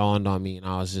something dawned on me, and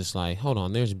I was just like, hold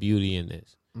on, there's beauty in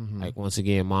this. Like once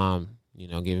again, Mom,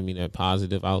 giving me that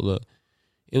positive outlook.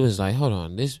 It was like, hold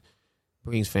on, this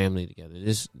brings family together.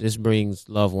 This brings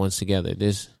loved ones together.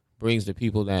 This brings the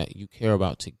people that you care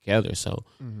about together. So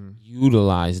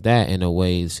utilize that in a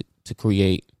way to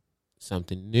create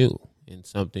something new and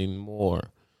something more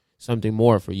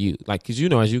for you. Like, because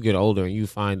as you get older and you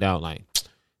find out like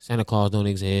Santa Claus don't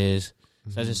exist,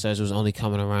 such and such was only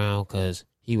coming around because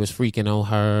he was freaking on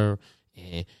her,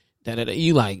 and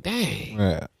you like, dang.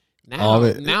 Yeah.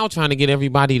 Now trying to get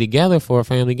everybody together for a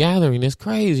family gathering is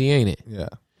crazy, ain't it? Yeah.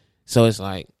 So it's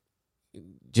like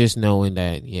just knowing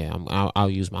that, I'll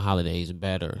use my holidays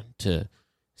better to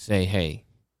say, hey,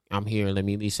 I'm here. Let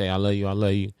me at least say I love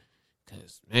you.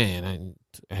 Because, man,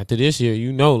 after this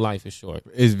year, life is short.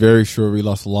 It's very short. We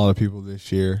lost a lot of people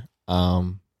this year.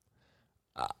 I'm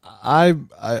a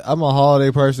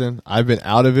holiday person. I've been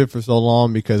out of it for so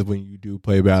long because when you do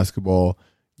play basketball,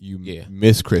 you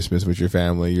miss Christmas with your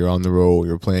family. You're on the road.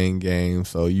 You're playing games.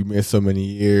 So you miss so many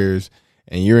years.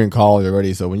 And you're in college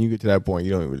already, so when you get to that point,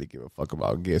 you don't really give a fuck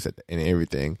about gifts and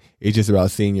everything. It's just about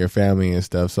seeing your family and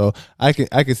stuff. So I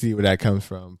can see where that comes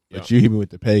from. But you hit me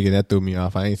with the pagan, that threw me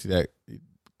off. I didn't see that.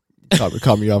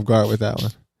 Caught me off guard with that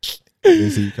one. I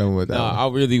didn't see you coming with that one. I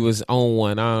really was on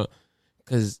one.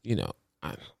 Because,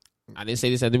 I didn't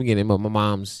say this at the beginning, but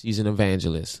my she's an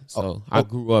evangelist. So I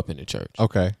grew up in the church.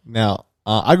 Okay. Now,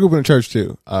 I grew up in the church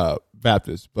too,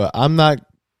 Baptist, but I'm not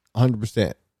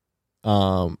 100%.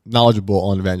 Knowledgeable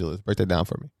on evangelist. Break that down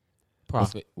for me.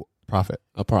 Prophet.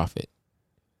 A prophet.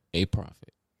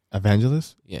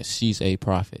 Evangelist? Yes, she's a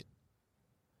prophet.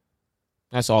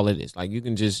 That's all it is. Like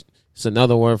it's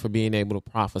another word for being able to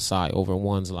prophesy over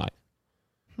one's life.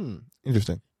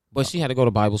 Interesting. But she had to go to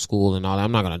Bible school and all that.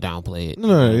 I'm not gonna downplay it.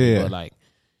 No, yeah. But like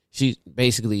she's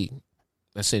basically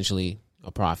essentially a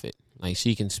prophet. Like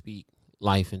she can speak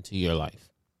life into your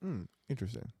life.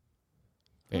 Interesting.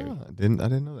 I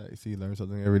didn't know that. You see, you learn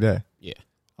something every day. Yeah.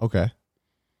 Okay.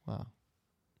 Wow.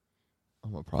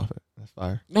 I'm a prophet. That's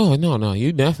fire. No.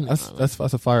 You definitely. That's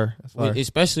a fire. That's fire.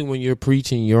 Especially when you're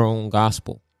preaching your own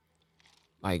gospel.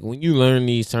 Like when you learn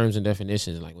these terms and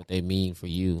definitions, like what they mean for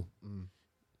you,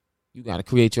 you got to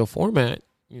create your format.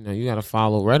 You got to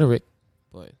follow rhetoric,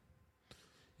 but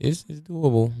it's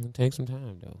doable. It takes some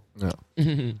time though.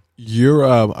 No. You're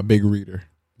a big reader.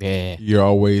 Yeah. You're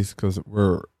always, because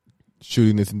we're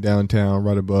shooting this in downtown,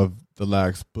 right above the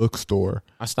Lax bookstore.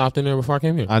 I stopped in there before I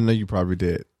came here. I know you probably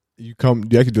did. You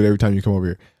actually do it every time you come over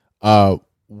here.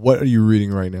 What are you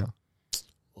reading right now?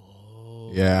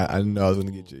 Yeah, I know I was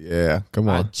gonna get you. Yeah, come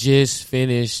on. I just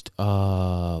finished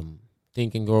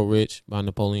Think and Grow Rich by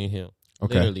Napoleon Hill.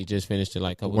 Okay. Literally just finished it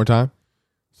like a couple. One more time,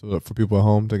 so for people at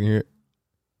home, they can hear it.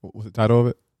 What was the title of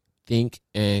it? Think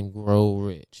and Grow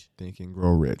Rich. Think and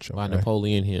Grow Rich. Okay. By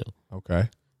Napoleon Hill. Okay.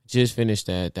 Just finished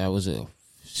that. That was a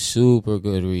super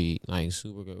good read. Like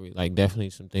definitely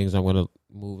some things I'm gonna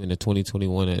move into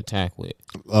 2021 and attack with.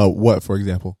 What, for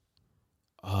example?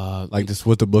 Like just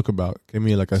what's the book about? Give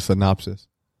me like a synopsis.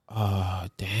 Oh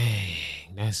dang,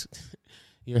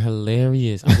 you're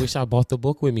hilarious. I wish I bought the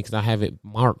book with me because I have it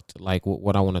marked like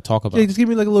what I want to talk about. Yeah, just give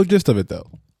me like a little gist of it though.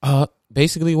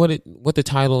 Basically what the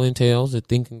title entails: the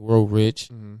Think and Grow Rich,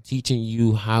 teaching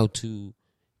you how to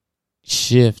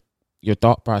shift your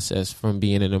thought process from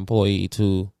being an employee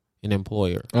to an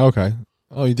employer. Okay.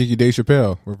 Oh, you think you Dave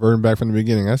Chappelle? Reverting back from the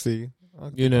beginning. I see.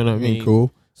 Okay. You know what I mean?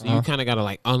 Cool. So you kind of got to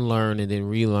like unlearn and then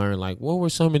relearn. Like, what were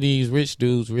some of these rich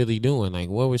dudes really doing? Like,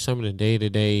 what were some of the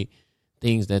day-to-day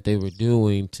things that they were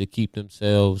doing to keep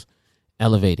themselves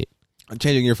elevated?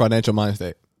 Changing your financial mind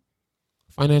state.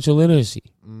 Financial literacy.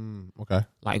 Okay.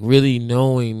 Like really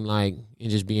knowing, like, and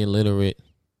just being literate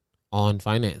on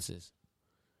finances.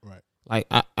 Right. Like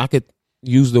I could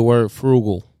use the word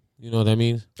frugal. You know what I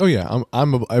mean? Oh yeah,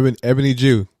 I'm an Ebony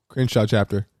Jew. Crenshaw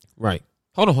chapter. Right.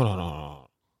 Hold on.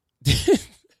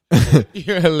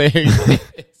 You're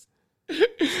hilarious.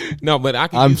 No, but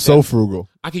I'm so frugal.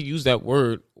 I could use that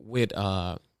word with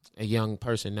a young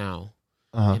person now,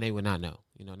 and they would not know.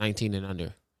 19 and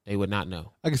under, they would not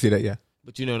know. I can see that. Yeah.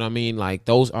 But you know what I mean? Like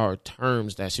those are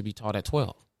terms that should be taught at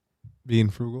 12. Being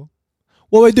frugal.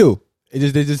 Well, they do. They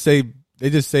just say They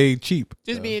just say cheap.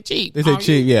 Just being cheap. They say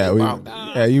cheap. You Yeah,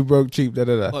 broke. you broke cheap. Da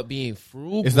da da. But being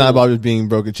frugal. It's not about just being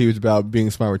broke and cheap. It's about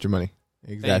being smart with your money.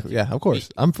 Exactly. Yeah, of course.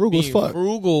 I'm frugal as fuck.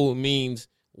 Frugal means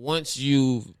once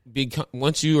you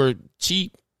are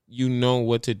cheap, you know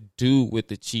what to do with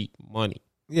the cheap money.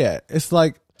 Yeah, it's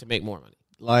like to make more money.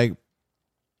 Like,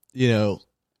 the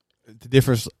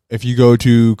difference if you go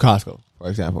to Costco, for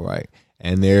example, right?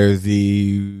 And there's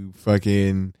the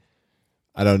fucking,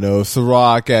 I don't know,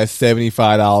 Ciroc at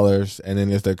 $75, and then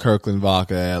there's the Kirkland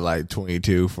vodka at like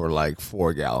 $22 for like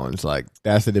 4 gallons. Like,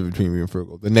 that's the difference between being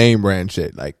frugal. The name brand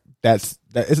shit, like it's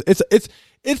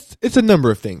a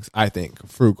number of things. I think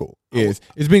frugal is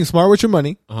being smart with your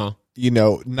money.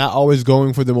 Not always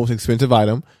going for the most expensive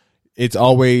item. It's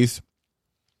always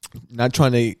not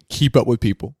trying to keep up with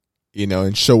people,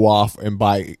 and show off and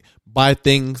buy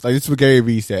things. Like, this is what Gary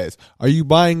Vee says. Are you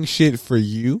buying shit for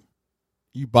you?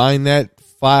 You buying that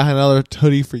 $500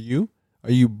 hoodie for you?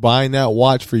 Are you buying that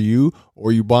watch for you? Or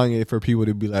are you buying it for people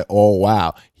to be like, oh,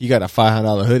 wow, he got a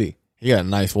 $500 hoodie. He got a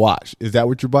nice watch. Is that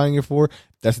what you're buying it for?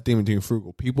 That's the thing between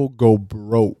frugal. People go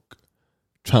broke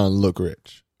trying to look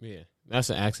rich. Yeah, that's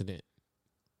an accident.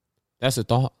 That's a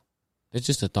thought. It's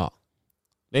just a thought.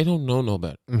 They don't know no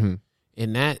better. Mm-hmm.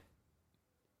 And that,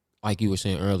 like you were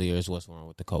saying earlier, is what's wrong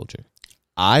with the culture.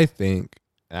 I think,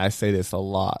 and I say this a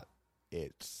lot,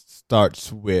 it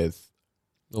starts with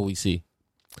what we see.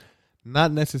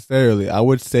 Not necessarily. I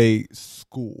would say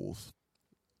schools,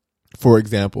 for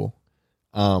example.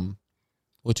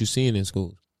 What you seeing in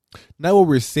schools? Not what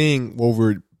we're seeing, what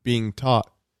we're being taught.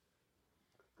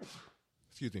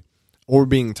 Excuse me. What we're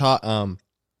being taught. I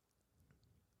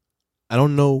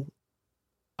don't know.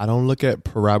 I don't look at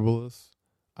parabolas.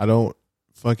 I don't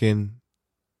fucking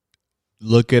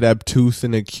look at obtuse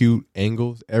and acute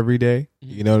angles every day.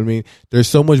 Mm-hmm. You know what I mean? There's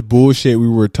so much bullshit we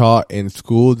were taught in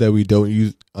school that we don't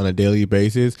use on a daily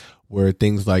basis, where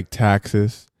things like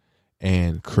taxes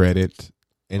and credit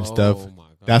and stuff.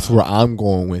 That's where I'm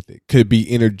going with it. Could be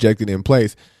interjected in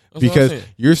place. That's because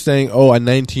you're saying, a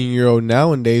 19-year-old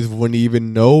nowadays wouldn't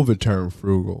even know the term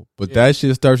frugal. But that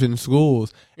shit starts in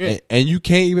schools. Yeah. And you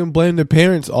can't even blame the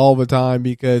parents all the time,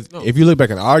 because if you look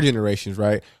back in our generations,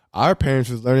 right, our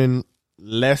parents was learning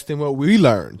less than what we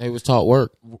learned. They was taught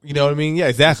work. You know what I mean? Yeah,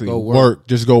 exactly.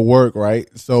 Just go work, right?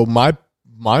 So my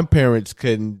parents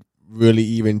couldn't really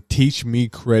even teach me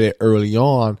credit early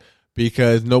on,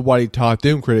 because nobody taught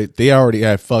them credit. They already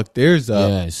had fucked theirs up,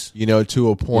 to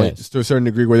a point, to a certain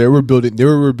degree, where they were building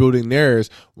theirs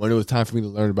when it was time for me to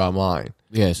learn about mine.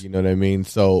 Yes. You know what I mean?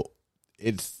 So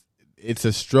it's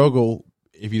a struggle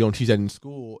if you don't teach that in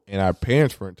school, and our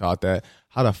parents weren't taught that.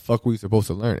 How the fuck were we supposed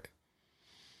to learn it?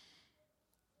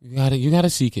 You gotta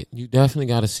seek it. You definitely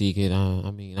gotta seek it.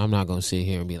 I mean, I'm not gonna sit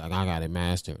here and be like, I got it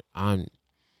mastered. I'm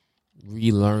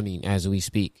relearning as we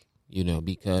speak,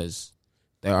 because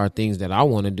there are things that I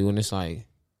want to do, and it's like,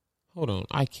 hold on,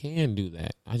 I can do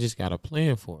that. I just got to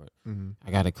plan for it. Mm-hmm.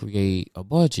 I got to create a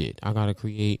budget. I got to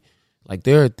create,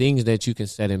 there are things that you can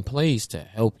set in place to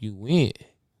help you win.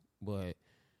 But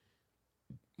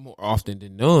more often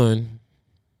than none,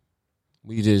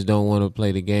 we just don't want to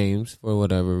play the games for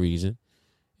whatever reason.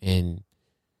 And,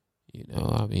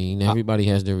 everybody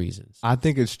has their reasons. I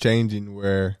think it's changing,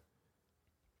 where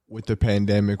with the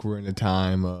pandemic, we're in a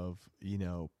time of,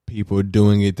 people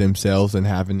doing it themselves and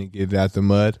having to get it out the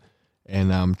mud,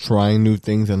 and trying new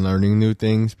things and learning new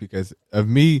things, because of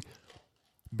me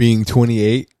being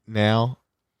 28 now,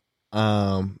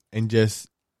 and just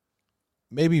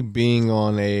maybe being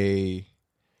on a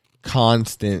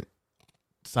constant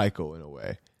cycle in a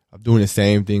way of doing the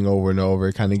same thing over and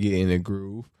over, kind of getting in a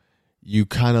groove. You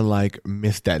kind of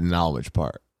miss that knowledge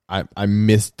part. I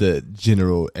miss the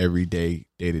general everyday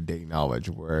day-to-day knowledge,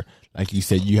 where, like you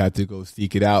said, you have to go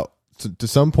seek it out to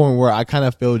some point where I kind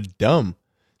of feel dumb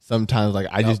sometimes.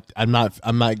 I'm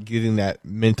not getting that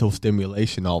mental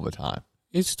stimulation all the time.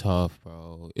 It's tough,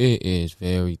 bro. It is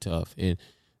very tough. And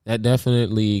that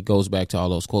definitely goes back to all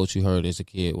those quotes you heard as a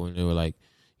kid when they were like,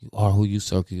 you are who you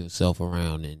circle yourself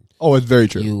around. And it's very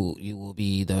true. You will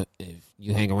be if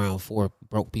you hang around 4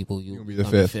 broke people, you'll be the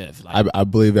fifth. I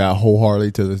believe that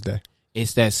wholeheartedly to this day.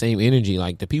 It's that same energy.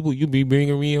 The people you be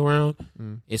bringing me around,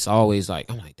 it's always I'm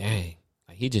like, dang,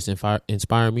 he just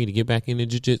inspired me to get back into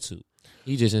jiu-jitsu.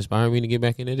 He just inspired me to get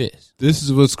back into this. This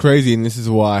is what's crazy, and this is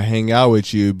why I hang out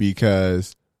with you,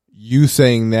 because you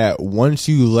saying that, once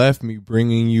you left me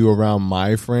bringing you around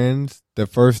my friends, the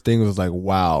first thing was like,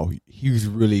 wow, he's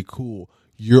really cool.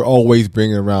 You're always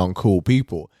bringing around cool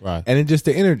people. Right. And it's just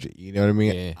the energy, you know what I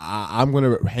mean? Yeah. I'm going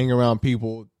to hang around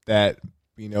people that,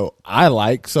 I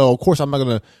like. So, of course, I'm not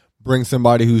going to bring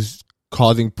somebody who's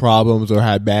causing problems or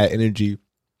had bad energy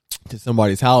to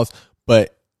somebody's house,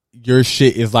 but your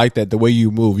shit is like that. The way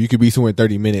you move, you could be somewhere in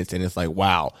 30 minutes, and it's like,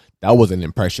 wow, that was an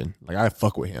impression. Like, I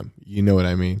fuck with him. You know what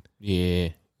I mean? Yeah,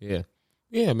 man.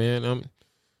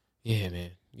 Yeah,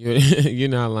 man. You're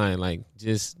not lying. Like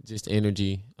just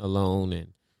energy alone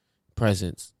and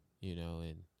presence,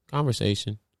 and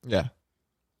conversation. Yeah,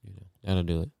 that'll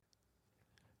do it.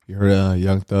 You heard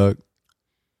Young Thug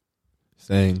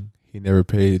saying he never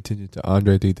paid attention to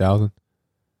Andre 3000.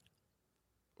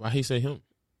 Why he say him?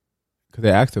 Because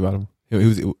they asked about him. He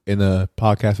was in a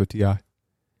podcast with T.I.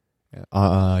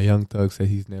 Young Thug said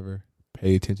he's never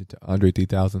paid attention to Andre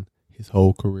 3000 his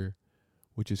whole career,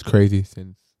 which is crazy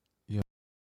since,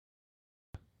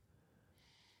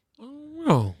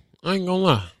 No, I ain't gonna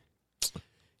lie.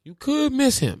 You could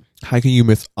miss him. How can you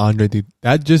miss Andre?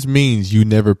 That just means you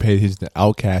never paid attention to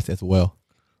Outkast as well.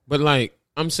 But like,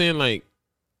 I'm saying, like,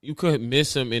 you could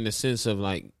miss him in the sense of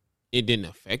like it didn't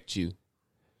affect you.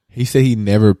 He said he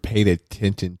never paid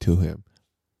attention to him.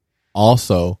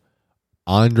 Also,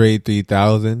 Andre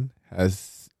 3000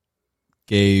 has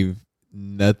gave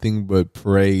nothing but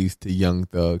praise to Young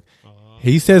Thug.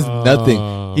 He says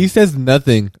nothing. He says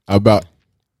nothing about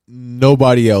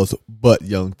nobody else but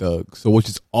Young Thug. So, which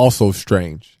is also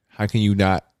strange. How can you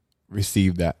not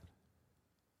receive that?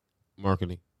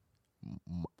 Marketing.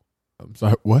 I'm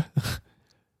sorry, what?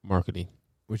 Marketing.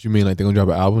 What you mean? Like they're gonna drop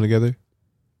an album together?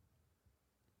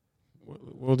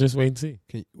 We'll just wait and see.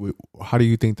 How do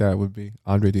you think that would be?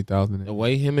 Andre 3000. The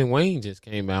way him and Wayne just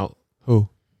came out. Who?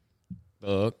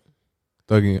 Thug.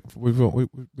 Thugging. Which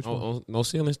one? No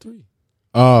Ceilings 3.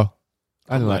 Oh,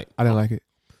 I didn't like it. I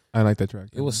didn't like that track.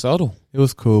 It was subtle. It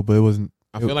was cool, but it wasn't.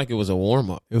 I feel like it was a warm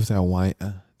up. It was that whiny.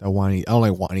 I don't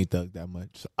like whiny Thug that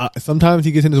much. Sometimes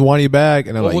he gets in his whiny bag,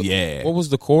 and I'm like, yeah. What was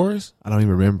the chorus? I don't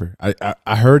even remember.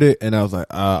 I heard it, and I was like,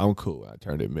 I'm cool. I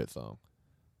turned it mid song.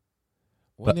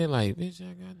 Wasn't it like, bitch,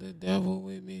 I got the devil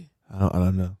with me? I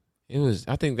don't know. It was.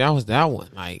 I think that was that one.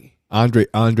 Like Andre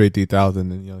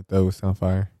 3000 and Young Thug was sound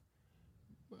fire.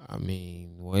 I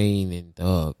mean, Wayne and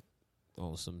Thug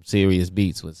on some serious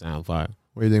beats would sound fire.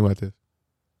 What do you think about this?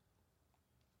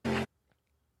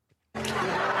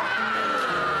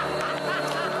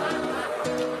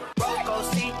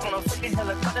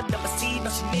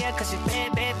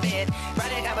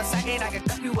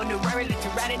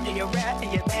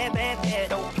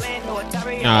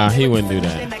 Nah, he wouldn't do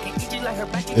that.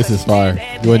 This is fire.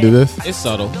 You want to do this? It's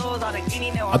subtle.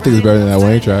 I think it's better than that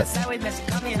Wayne track.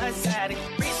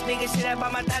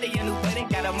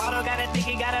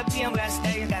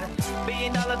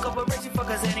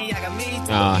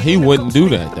 He wouldn't do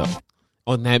that though.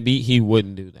 On that beat, he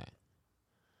wouldn't do that.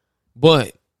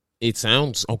 But it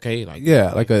sounds okay. Like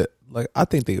yeah, I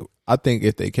think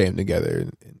if they came together,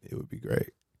 it would be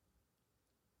great.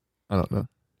 I don't know.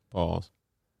 Pause.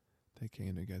 They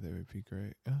came together, it would be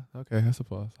great. Okay, that's a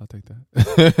pause. I'll take that.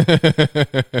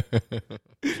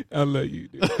 I'll let you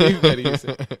do.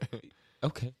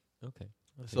 Okay.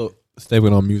 So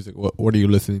staying on music, what are you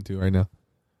listening to right now?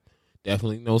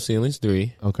 Definitely No Ceilings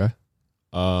 3. Okay.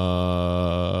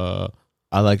 I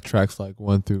like tracks like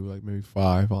 1 through like maybe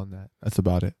 5 on that. That's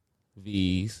about it.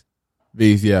 V's.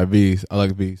 Yeah, V's. I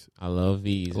like V's. I love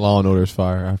V's. Law and Order's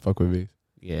fire. I fuck with V's.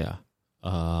 Yeah.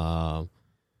 And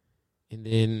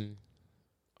then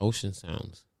Ocean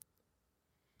Sounds.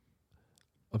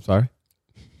 I'm sorry?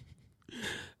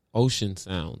 Ocean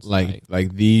Sounds. Like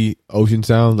the ocean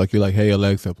sounds? Like you're like, hey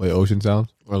Alexa, play ocean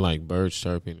sounds? Or like birds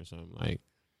chirping or something. Like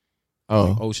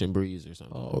ocean breeze or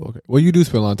something. Oh, okay. Well, you do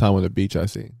spend a lot of time on the beach, I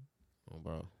see. Oh,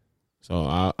 bro.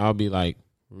 So I'll be like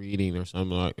reading or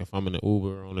something. Like if I'm in an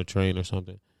Uber or on a train or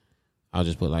something, I'll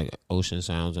just put like ocean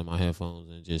sounds in my headphones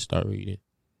and just start reading.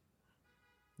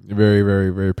 Very, very,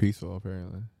 very peaceful,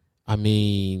 apparently. I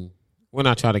mean, when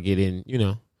I try to get in,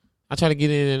 I try to get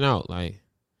in and out. Like,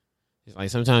 it's like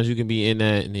sometimes you can be in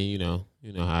that, and then you know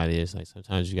how it is. Like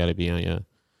sometimes you got to be on your.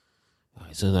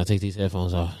 As soon as I take these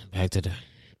headphones off, back to the,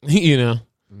 I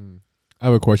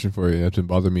have a question for you that's been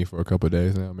bothering me for a couple of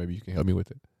days now. Maybe you can help me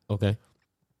with it. Okay.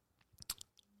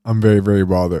 I'm very, very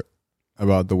bothered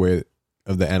about the way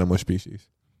of the animal species.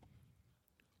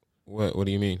 What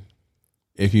do you mean?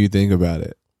 If you think about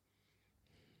it,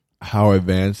 how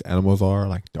advanced animals are,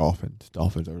 like dolphins.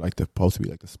 Dolphins are like supposed to be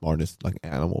like the smartest like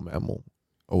mammal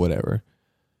or whatever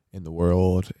in the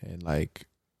world. And like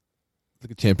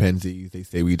look at chimpanzees, they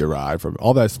say we derive from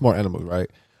all that smart animals, right?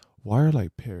 Why are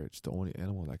like parrots the only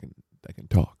animal that can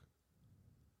talk?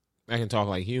 I can talk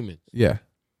like humans. Yeah.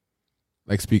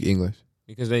 Like speak English.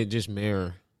 Because they just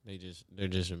mirror.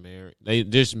 They're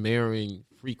just mirroring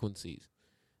frequencies.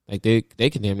 Like they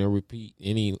can damn near repeat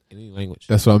any language.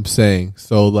 That's what I'm saying.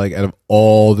 So like, out of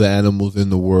all the animals in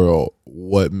the world,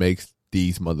 what makes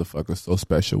these motherfuckers so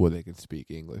special where they can speak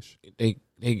English?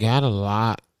 They got a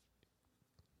lot.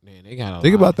 Man, they got a lot.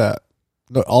 Think about that.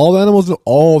 No, all the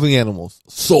animals,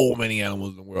 so many animals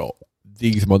in the world.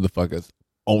 These motherfuckers,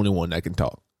 only one that can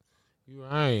talk. You're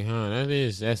right, huh? That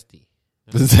is zesty.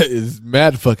 It's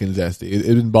mad fucking zesty. It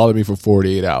didn't bother me for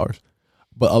 48 hours.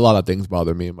 But a lot of things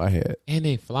bother me in my head. And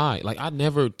they fly. Like, I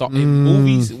never thought in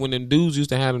movies when them dudes used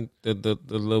to have them, the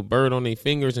little bird on their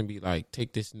fingers and be like,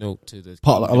 take this note to the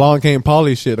Along came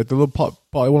Polly shit. Like the little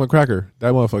Polly one cracker.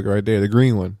 That motherfucker right there. The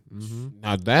green one. Mm-hmm.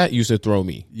 Now that used to throw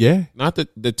me. Yeah. Not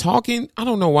the talking. I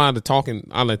don't know why the talking,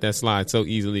 I let that slide so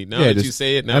easily. Now that you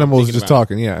say it, now animals just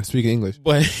talking. Yeah. Speaking English.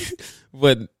 But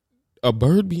a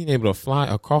bird being able to fly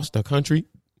across the country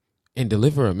and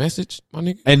deliver a message, my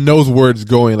nigga. And knows where it's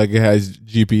going like it has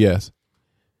GPS.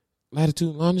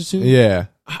 Latitude, longitude? Yeah.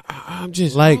 I'm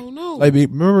just, like, I don't know. Like,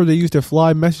 remember they used to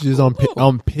fly messages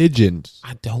on pigeons.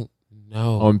 I don't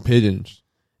know. On pigeons.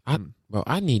 Bro,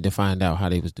 I need to find out how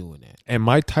they was doing that. And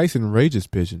Mike Tyson rages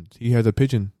pigeons. He has a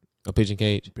pigeon. A pigeon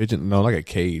cage? No, like a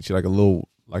cage. Like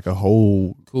a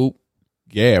whole coop.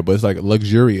 Yeah, but it's like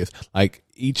luxurious. Like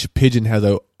each pigeon has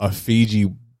a Fiji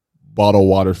bottled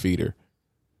water feeder.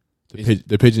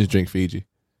 The pigeons drink Fiji.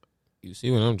 You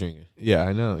see what I'm drinking? Yeah,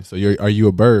 I know. So are you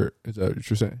a bird? Is that what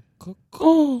you're saying?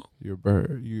 Cuckoo. You're a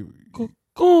bird. You're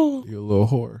Cuckoo. a little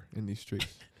whore in these streets.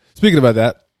 Speaking about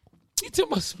that. You tell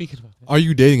me speaking about that. Are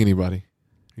you dating anybody?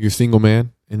 Are you a single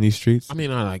man in these streets? I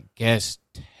mean, I guess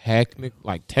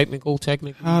technical.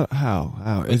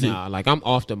 How? Is it? Like I'm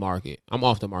off the market.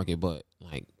 But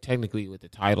like technically with the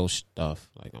title stuff,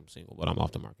 like I'm single, but I'm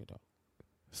off the market though.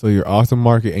 So you're off the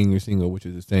market and you're single, which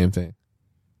is the same thing.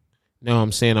 No,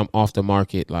 I'm saying I'm off the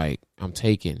market, like I'm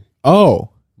taken. Oh.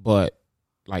 But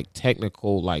like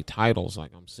technical, like titles,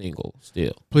 like I'm single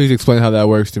still. Please explain how that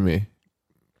works to me.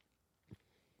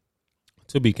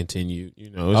 To be continued, you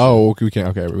know. We can't.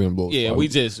 Okay, we're gonna blow. Yeah, we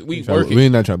working. We're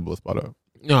not trying to blow a spot up.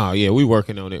 No, yeah, we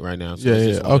working on it right now. So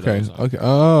yeah. Okay.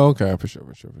 Oh, okay. For sure.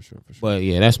 But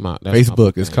yeah, that's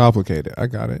Facebook is complicated. I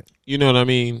got it. You know what I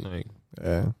mean? Like,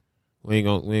 yeah. We ain't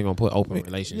gonna put open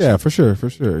relationships. Yeah, for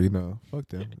sure. You know, fuck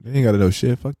them. They ain't gotta know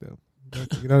shit. Fuck them.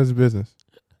 Get out of his business.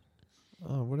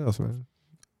 Oh, what else, man?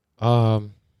 I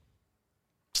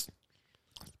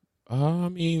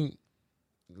mean,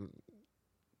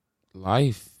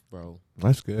 life, bro.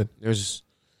 Life's good.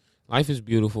 Life is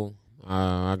beautiful.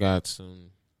 I got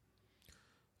some.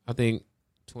 I think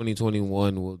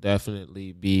 2021 will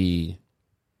definitely be.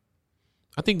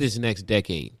 I think this next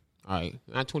decade. All right,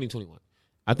 not 2021.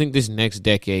 I think this next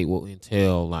decade will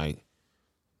entail like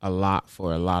a lot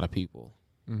for a lot of people.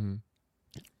 Mm-hmm.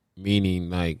 Meaning,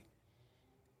 like,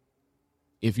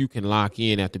 if you can lock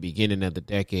in at the beginning of the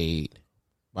decade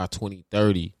by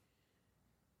 2030,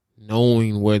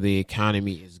 knowing where the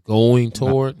economy is going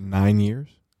toward 9 years.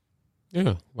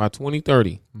 Yeah, by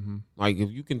 2030. Mm-hmm. Like, if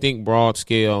you can think broad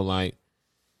scale, like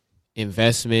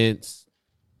investments,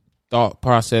 thought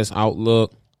process,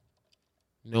 outlook,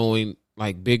 knowing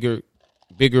like bigger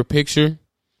picture,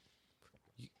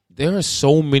 there are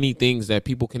so many things that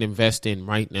people can invest in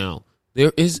right now.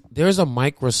 There's a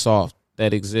Microsoft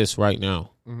that exists right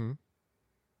now. Mm-hmm.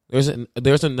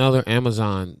 There's another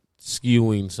Amazon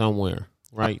skewing somewhere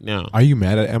right now. Are you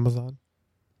mad at Amazon?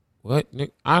 What?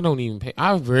 Nick? I don't even pay.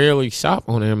 I rarely shop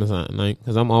on Amazon, like,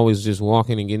 because I'm always just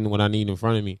walking and getting what I need in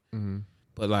front of me. Mm-hmm.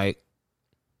 But like,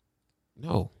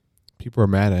 no. People are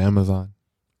mad at Amazon.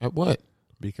 At what?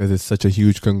 Because it's such a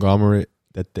huge conglomerate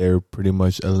that they're pretty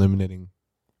much eliminating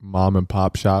mom and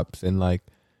pop shops, and like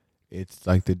it's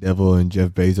like the devil and Jeff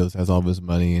Bezos has all this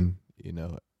money and, you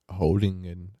know,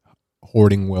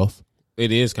 hoarding wealth.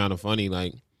 It is kind of funny.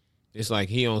 Like, it's like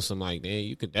he on some like, man,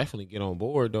 you could definitely get on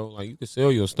board though. Like, you could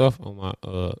sell your stuff on my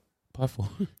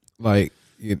platform.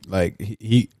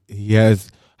 he has.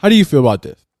 How do you feel about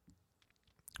this?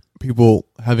 People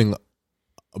having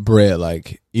bread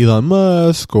like Elon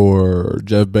Musk or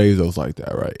Jeff Bezos like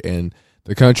that, right? And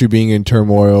the country being in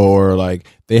turmoil, or like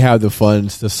they have the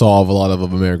funds to solve a lot of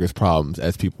America's problems,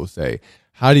 as people say.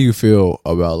 How do you feel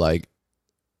about like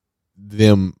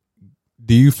them?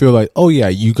 Do you feel like, oh yeah,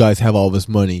 you guys have all this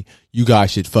money, you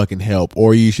guys should fucking help,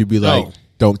 or you should be like,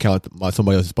 don't count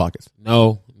somebody else's pockets?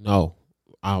 No.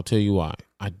 I'll tell you why.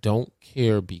 I don't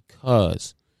care,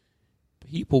 because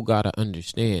people gotta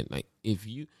understand. Like, if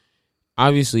you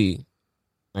obviously,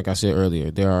 like I said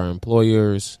earlier, there are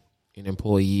employers and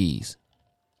employees.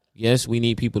 Yes, we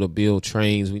need people to build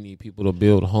trains. We need people to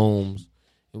build homes.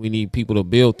 And we need people to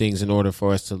build things in order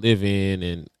for us to live in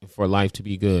and for life to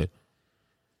be good.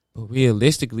 But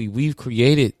realistically, we've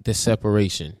created the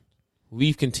separation.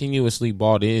 We've continuously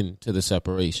bought into the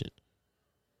separation.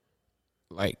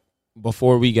 Like,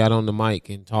 before we got on the mic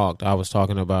and talked, I was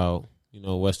talking about,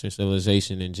 Western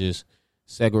civilization and just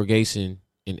segregation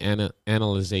and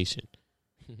analyzation.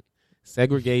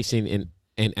 Segregation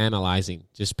and analyzing,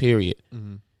 just period.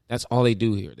 Mm-hmm. That's all they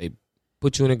do here. They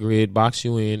put you in a grid, box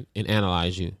you in, and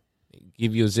analyze you. They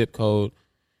give you a zip code.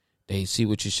 They see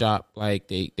what you shop like.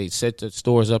 They set the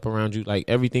stores up around you. Like,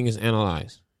 everything is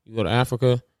analyzed. You go to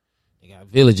Africa, they got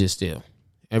villages still.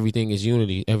 Everything is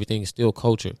unity. Everything is still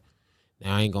culture.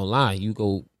 Now, I ain't going to lie. You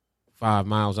go 5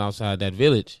 miles outside that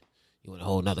village, you want a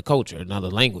whole nother culture, another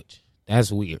language.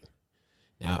 That's weird.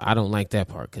 Now, I don't like that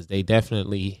part because they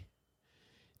definitely,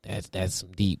 that's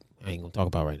some deep, I ain't going to talk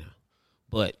about right now.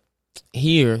 But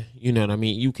here, you know what I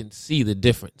mean? You can see the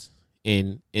difference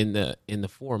in the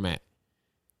format.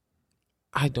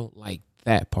 I don't like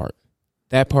that part.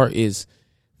 That part is,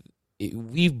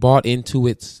 we've bought into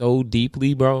it so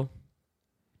deeply, bro.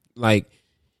 Like,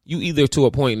 you either to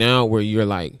a point now where you're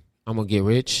like, I'm going to get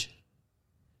rich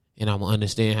and I'm going to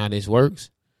understand how this works.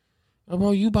 Or,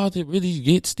 bro, you about to really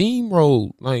get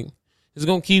steamrolled. Like, it's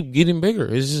going to keep getting bigger.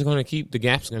 It's just going to keep, the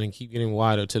gap's going to keep getting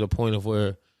wider to the point of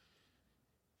where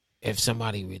if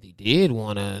somebody really did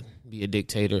want to be a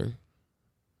dictator,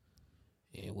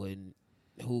 it wouldn't,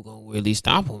 who going to really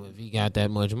stop him if he got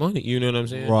that much money? You know what I'm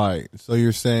saying? Right. So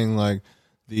you're saying, like,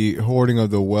 the hoarding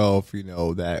of the wealth,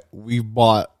 that we've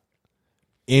bought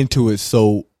into it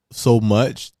so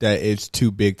much that it's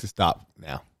too big to stop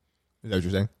now. Is that what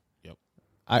you're saying? Yep.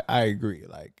 I agree.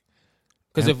 Like,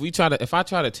 because if I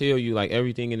try to tell you, like,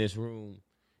 everything in this room,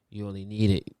 you only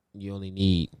need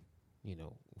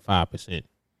 5%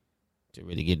 to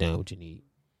really get done what you need,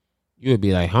 you would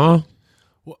be like, huh?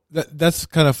 Well, that's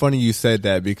kind of funny you said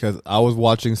that, because I was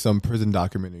watching some prison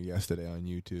documentary yesterday on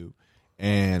YouTube,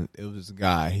 and it was this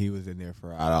guy. He was in there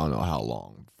for I don't know how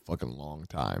long, fucking long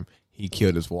time. He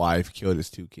killed his wife, killed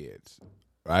his 2 kids,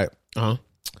 right? Uh-huh.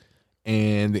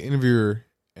 And the interviewer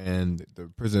and the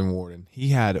prison warden, he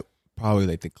had probably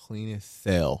like the cleanest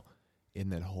cell in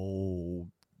that whole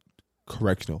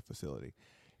correctional facility.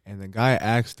 And the guy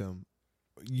asked him,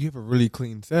 "You have a really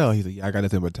clean cell?" He's like, "Yeah, I got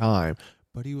nothing but time."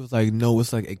 But he was like, "No,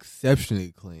 it's like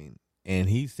exceptionally clean." And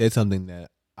he said something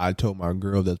that I told my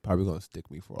girl that's probably going to stick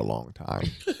me for a long time.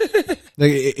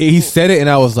 Like, he said it, and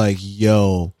I was like,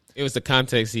 yo. It was the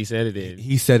context he said it in.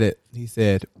 He said it. He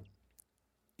said,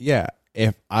 yeah,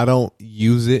 if I don't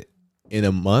use it in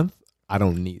a month, I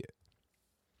don't need it.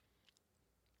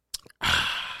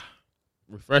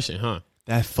 Refreshing, huh?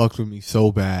 That fucked with me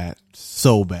so bad.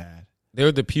 So bad.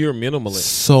 They're the pure minimalists.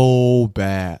 So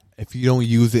bad. If you don't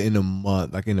use it in a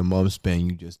month, like in a month span,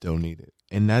 you just don't need it.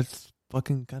 And that's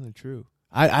fucking kind of true.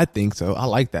 I think so. I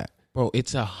like that. Bro,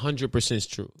 it's 100%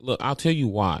 true. Look, I'll tell you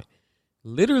why.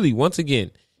 Literally, once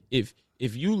again, if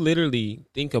you literally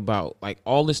think about like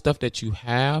all the stuff that you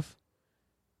have,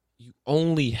 you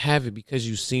only have it because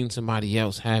you've seen somebody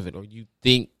else have it, or you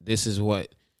think this is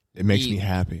what it makes me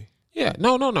happy. Yeah,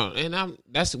 no. And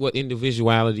that's what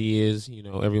individuality is.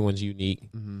 Everyone's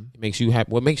unique. Mm-hmm. It makes you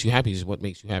happy. What makes you happy is what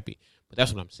makes you happy. But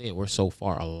that's what I'm saying. We're so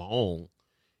far along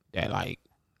that like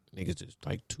niggas just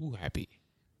like too happy.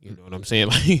 You know what I'm saying?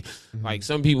 Like, mm-hmm. like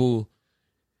some people,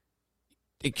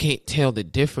 they can't tell the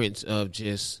difference of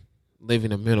just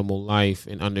living a minimal life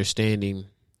and understanding.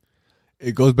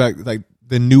 It goes back like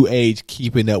the new age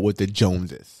keeping up with the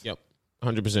Joneses. Yep,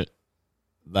 100%.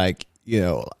 Like,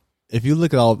 if you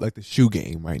look at all like the shoe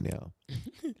game right now,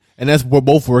 and that's we're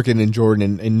both working in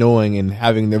Jordan and knowing and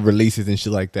having the releases and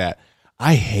shit like that.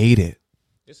 I hate it.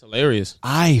 It's hilarious.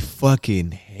 I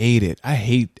fucking hate it.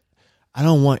 I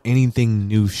don't want anything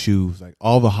new shoes. Like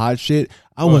all the hot shit.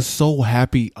 I was so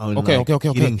happy on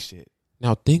getting shit.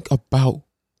 Now think about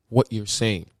what you're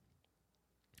saying.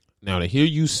 Now to hear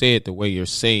you say it the way you're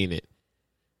saying it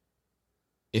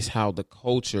is how the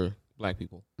culture, black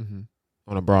people, mm-hmm.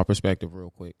 on a broad perspective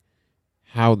real quick,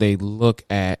 how they look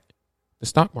at the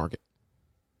stock market.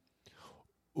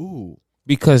 Ooh.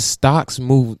 Because stocks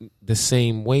move the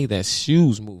same way that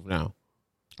shoes move now.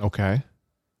 Okay.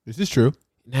 This is true.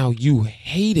 Now you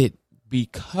hate it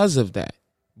because of that.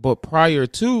 But prior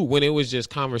to, when it was just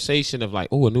conversation of like,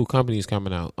 oh, a new company is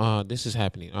coming out. This is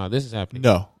happening. This is happening.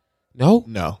 No.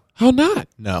 No? How not?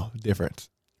 No. Difference.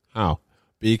 How?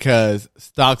 Because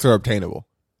stocks are obtainable.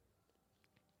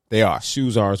 They are.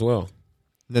 Shoes are as well.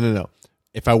 No.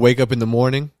 If I wake up in the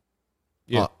morning,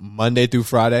 Monday through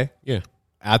Friday,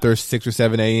 after 6 or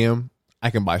 7 a.m., I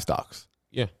can buy stocks.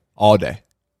 Yeah. All day.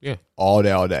 Yeah. All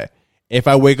day. If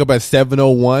I wake up at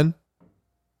 7:01,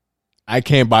 I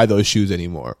can't buy those shoes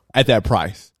anymore at that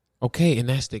price. Okay, and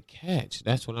that's the catch.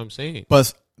 That's what I'm saying.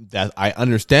 But that I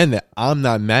understand that. I'm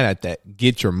not mad at that.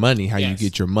 Get your money how you Yes.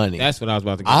 get your money. That's what I was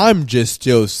about to get. I'm just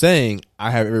still saying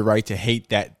I have every right to hate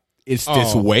that it's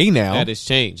this way now. That has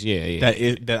changed. Yeah.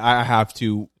 That I have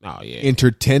to yeah.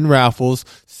 enter 10 raffles,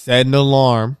 set an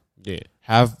alarm,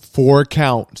 have 4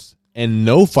 accounts, and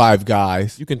know 5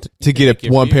 guys to get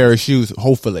one pair of shoes,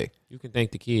 hopefully. You can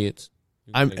thank the kids.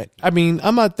 I'm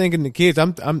not thanking the kids.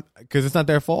 I'm because it's not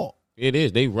their fault. It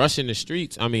is. They rush in the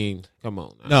streets. I mean, come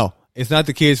on. No, it's not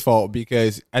the kids' fault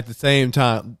because at the same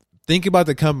time, think about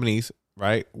the companies,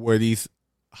 right, where these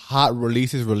hot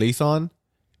releases release on,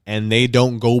 and they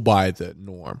don't go by the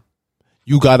norm.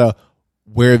 You gotta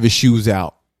wear the shoes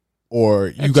out,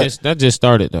 or that just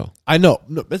started though. I know,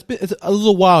 no, it's a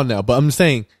little while now, but I'm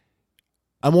saying,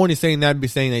 I'm only saying that to be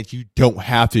saying that you don't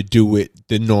have to do it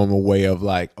the normal way of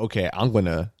like, okay, I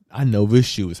know this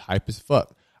shoe is hype as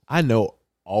fuck. I know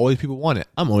all these people want it.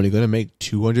 I'm only gonna make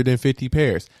 250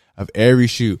 pairs of every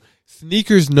shoe.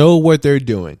 Sneakers know what they're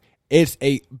doing. It's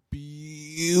a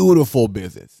beautiful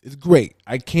business. It's great.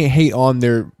 I can't hate on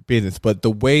their business, but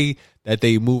the way that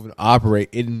they move and operate,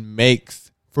 it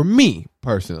makes, for me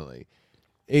personally,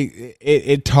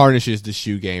 it tarnishes the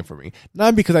shoe game for me.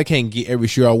 Not because I can't get every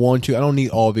shoe I want to. I don't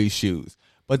need all these shoes.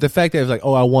 But the fact that it's like,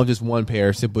 oh, I want just one pair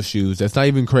of simple shoes. That's not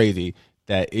even crazy.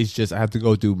 That it's just I have to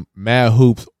go through mad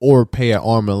hoops or pay an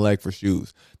arm and a leg for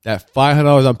shoes. That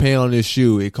 $500 I'm paying on this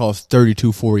shoe, it costs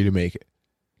 $32.40 to make it.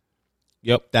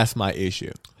 Yep, that's my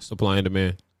issue. Supply and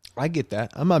demand. I get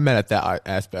that. I'm not mad at that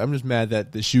aspect. I'm just mad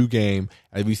that the shoe game,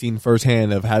 as we've seen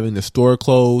firsthand, of having the store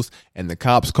closed and the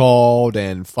cops called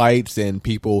and fights and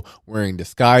people wearing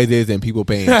disguises and people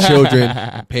paying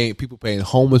children, people paying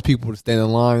homeless people to stand in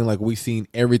line. Like, we've seen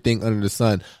everything under the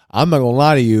sun. I'm not gonna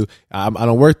lie to you. I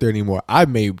don't work there anymore. I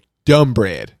made dumb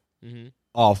bread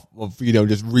off of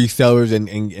just resellers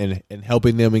and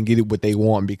helping them and get what they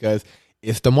want because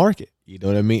it's the market. You know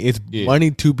what I mean? It's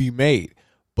money to be made.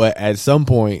 But at some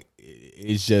point,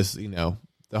 it's just,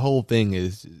 the whole thing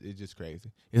is just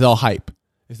crazy. It's all hype.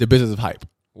 It's the business of hype.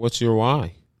 What's your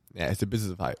why? Yeah, it's the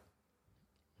business of hype.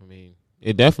 I mean,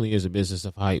 it definitely is a business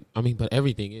of hype. I mean, but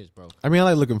everything is, bro. I mean, I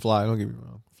like looking fly. Don't get me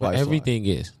wrong. But everything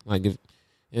is. Like,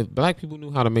 if black people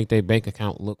knew how to make their bank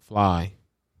account look fly,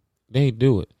 they'd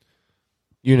do it.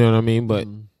 You know what I mean? But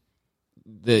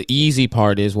the easy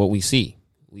part is what we see.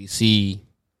 We see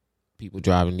people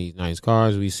driving these nice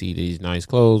cars. We see these nice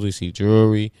clothes. We see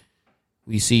jewelry.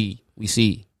 We see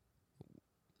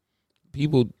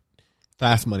people.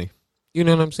 Fast money. You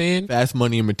know what I'm saying? Fast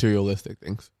money and materialistic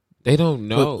things. They don't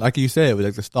know. But like you said, with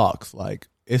like the stocks, like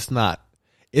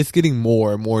it's getting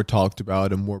more and more talked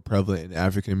about and more prevalent in the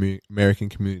African American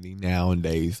community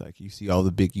nowadays. Like you see all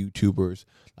the big YouTubers,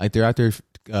 like they're out there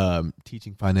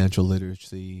teaching financial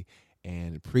literacy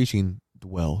and preaching the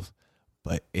wealth,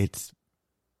 but it's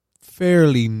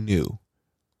fairly new.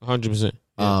 100%.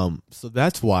 So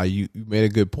that's why you made a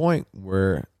good point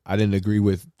where I didn't agree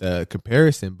with the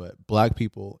comparison, but black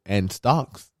people and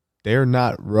stocks, they're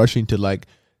not rushing to like,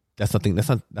 that's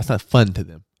not fun to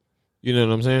them. You know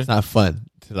what I'm saying? It's not fun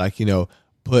to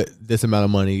put this amount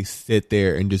of money, sit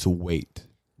there and just wait.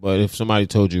 But if somebody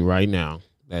told you right now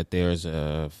that there's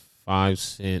a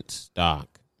 5-cent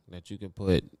stock that you can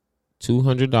put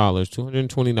 $200,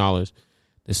 $220,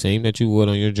 the same that you would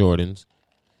on your Jordans,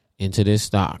 into this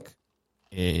stock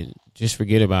and just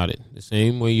forget about it. The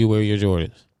same way you wear your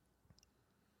Jordans.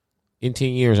 In 10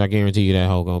 years, I guarantee you that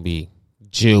hoe gonna be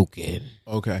joking.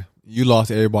 Okay. You lost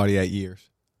everybody at years.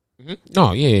 Mm-hmm.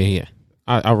 Oh, yeah.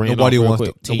 I ran nobody off real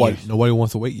wants quick. nobody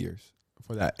wants to wait years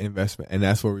for that investment, and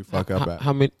that's where we fuck up at.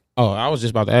 How many? Oh, I was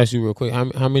just about to ask you real quick.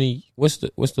 How many? What's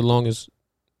the longest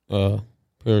pair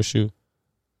of shoe?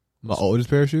 My oldest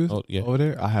pair of shoes? Oh, yeah. Over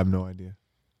there? I have no idea.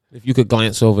 If you could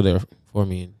glance over there for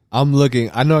me. I'm looking.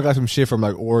 I know I got some shit from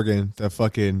like Oregon, the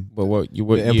fucking what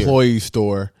the employee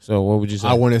store. So what would you say?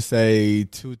 I want to say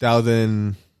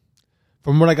 2000.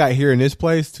 From what I got here in this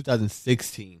place,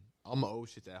 2016. All my old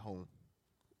shit's at home.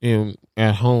 And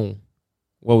at home,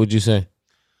 what would you say?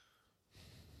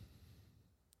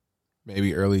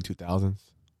 Maybe early 2000s.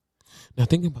 Now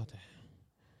think about that.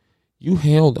 You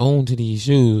held on to these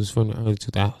shoes from the early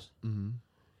 2000s. Mm-hmm.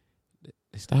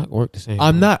 The stock worked the same.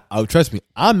 Trust me,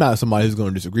 I'm not somebody who's going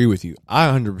to disagree with you. I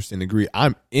 100% agree.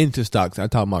 I'm into stocks. I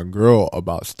taught my girl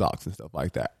about stocks and stuff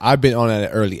like that. I've been on at an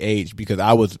early age because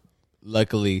I was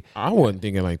luckily. I wasn't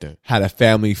thinking like that. Had a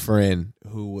family friend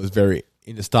who was very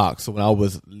into stocks. So when I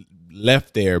was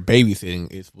left there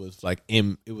babysitting, it was like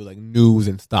news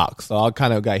and stocks. So I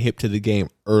kind of got hip to the game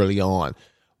early on.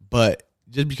 But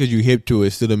just because you hip to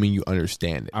it still doesn't mean you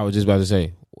understand it. I was just about to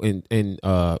say, in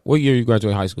what year you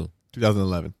graduated high school?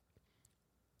 2011.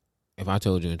 If I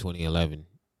told you in 2011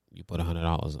 you put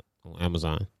 $100 on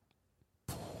Amazon.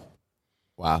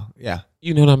 Wow. Yeah.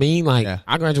 You know what I mean? Like, Yeah.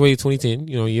 I graduated 2010,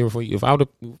 a year before you. If I would have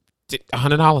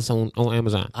 $100 on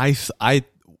Amazon. I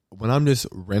when I'm just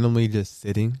randomly just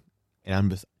sitting and I'm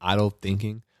just idle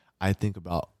thinking, I think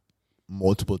about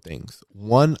multiple things.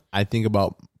 One, I think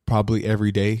about probably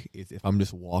every day is if I'm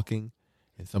just walking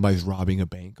and somebody's robbing a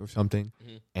bank or something,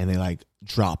 and they like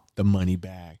drop the money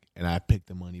bag, and I pick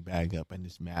the money bag up and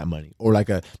it's mad money, or like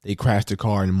they crash the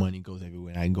car and the money goes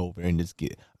everywhere, and I can go over and just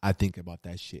get. I think about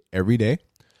that shit every day.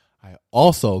 I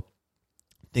also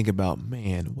think about,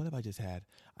 man, what if I just had?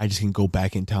 I just can go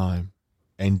back in time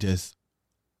and just,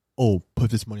 put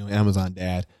this money on Amazon,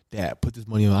 Dad, put this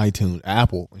money on iTunes,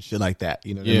 Apple, and shit like that.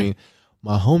 You know what I mean?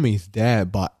 My homie's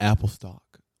dad bought Apple stock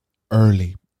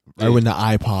early, right when the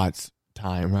iPods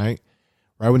time, right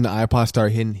when the iPods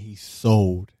started hitting, he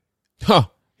sold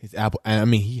his Apple. And I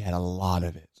mean, he had a lot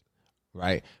of it,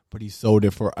 right? But he sold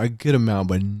it for a good amount,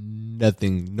 but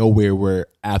nowhere where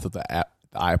after the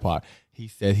iPod. He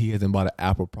said he hasn't bought an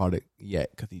Apple product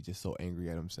yet because he's just so angry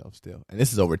at himself still. And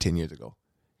this is over 10 years ago.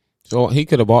 So he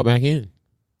could have bought back in.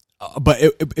 But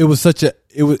it was such a,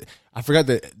 I forgot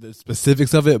the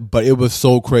specifics of it, but it was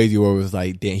so crazy where it was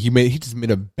like, damn, he just made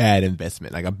a bad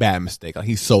investment, like a bad mistake. Like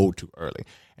he sold too early.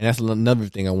 And that's another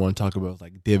thing I want to talk about, is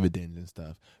like dividends and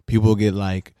stuff. People get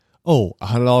like,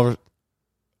 $100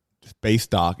 base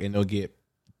stock and they'll get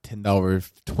 $10,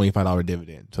 $25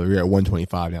 dividend. So you're at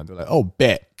 $125 now. They're like,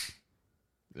 bet.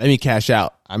 Let me cash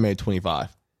out. I made $25.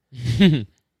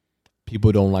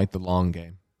 People don't like the long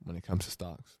game when it comes to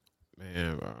stocks.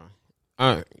 Man,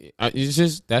 bro. It's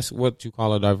just, that's what you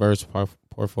call a diverse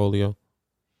portfolio.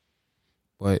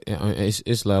 But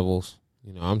it's levels.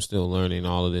 I'm still learning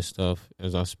all of this stuff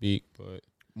as I speak. But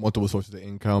multiple sources of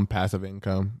income, passive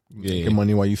income, making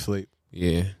money while you sleep.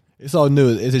 Yeah. It's all new.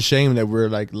 It's a shame that we're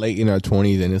like late in our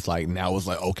 20s, and it's like now it's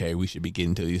like, okay, we should be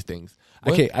getting to these things.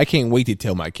 I can't wait to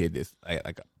tell my kid this at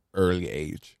like an early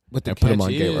age. But the put them catch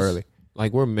on game early.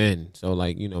 Like, we're men, so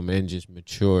like, men just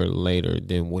mature later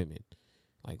than women.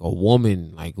 Like a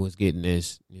woman like was getting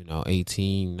this,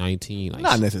 18, 19. Like,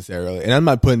 not necessarily, and I'm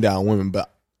not putting down women,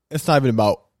 but it's not even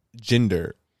about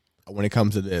gender when it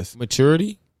comes to this.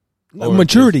 Maturity.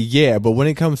 Maturity, yeah, but when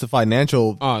it comes to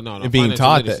financial, no, being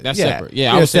taught that's separate.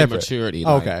 Yeah, I would say maturity.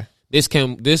 Like, okay,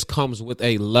 this comes with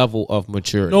a level of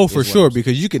maturity. No, for sure,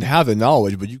 because you can have the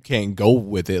knowledge, but you can't go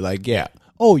with it. Like,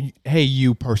 hey,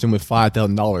 you person with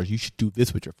 $5,000, you should do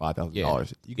this with your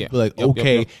 $5,000. You can be like,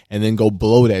 okay, and then go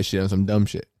blow that shit on some dumb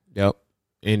shit. Yep.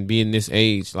 And being this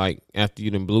age, like after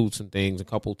you done blew some things a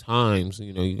couple times,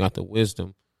 you got the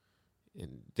wisdom,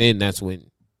 and then that's when.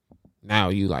 Now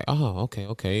you like,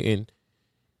 okay. And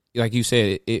like you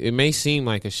said, it may seem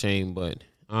like a shame, but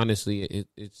honestly,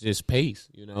 it's just pace.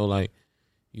 Like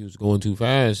you was going too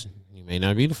fast. You may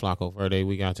not be the Flacco Verde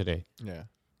we got today. Yeah.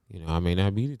 I may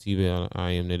not be the T-Bell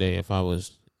I am today if I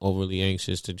was overly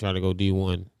anxious to try to go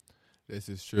D1. This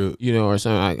is true. Or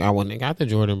something. I wouldn't have got the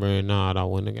Jordan Brand nod. I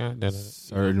wouldn't have got that.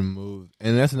 Certain moves.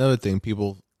 And that's another thing.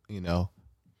 People,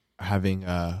 having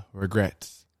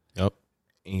regrets. Yep.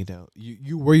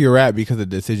 You where you're at because of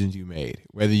the decisions you made,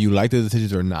 whether you like the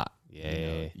decisions or not.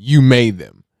 Yeah, you made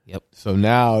them. Yep. So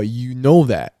now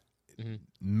that. Mm-hmm.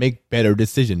 Make better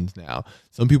decisions now.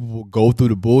 Some people will go through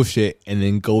the bullshit and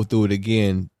then go through it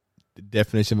again. The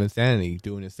definition of insanity,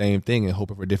 doing the same thing and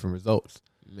hoping for different results.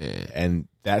 Man, and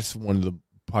that's one of the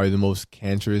probably the most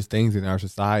cancerous things in our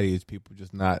society is people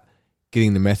just not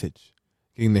getting the message,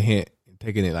 getting the hint, and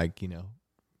taking it like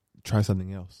try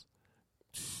something else.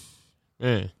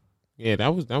 Man, yeah,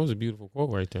 that was a beautiful quote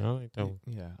right there. I like that one.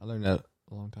 Yeah, I learned that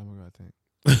a long time ago. I think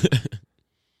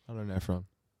I learned that from.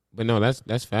 But no,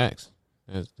 that's facts.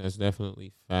 That's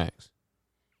definitely facts.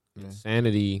 Yeah.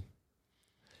 Insanity.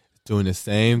 Doing the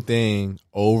same thing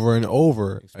over and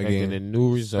over expecting again. a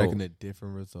new result. Expecting a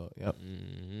different result. Yep.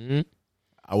 Mm-hmm.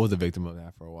 I was a victim of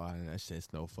that for a while, and that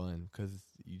shit's no fun because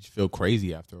you just feel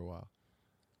crazy after a while.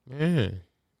 Man,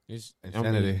 it's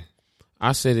insanity.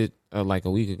 I said it like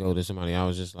a week ago to somebody. I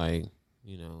was just like,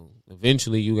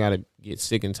 eventually you got to get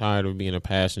sick and tired of being a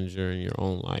passenger in your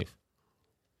own life.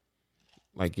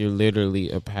 Like, you're literally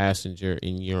a passenger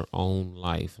in your own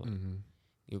life. Like,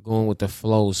 you're going with the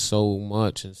flow so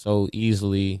much and so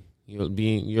easily.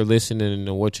 You're listening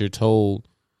to what you're told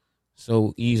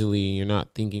so easily. And you're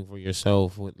not thinking for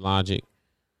yourself with logic,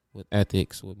 with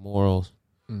ethics, with morals.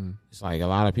 It's like a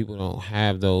lot of people don't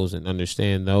have those and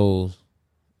understand those.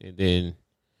 And then,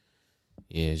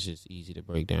 it's just easy to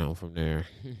break down from there.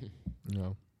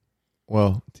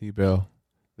 Well, T-Bell,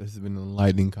 This has been an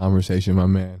enlightening conversation, my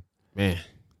man. Man,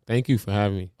 thank you for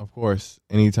having me. Of course,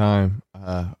 anytime.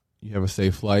 You have a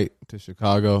safe flight to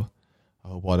Chicago. I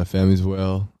hope all the family's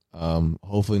well.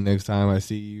 Hopefully next time I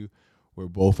see you, we're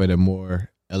both at a more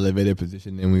elevated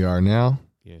position than we are now.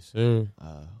 Yes, sir.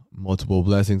 Multiple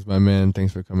blessings, my man.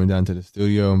 Thanks for coming down to the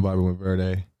studio and vibing with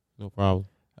Verde. No problem.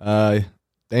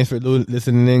 Thanks for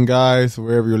listening in, guys,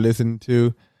 wherever you're listening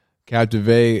to.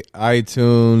 Captivate,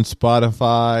 iTunes,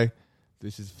 Spotify.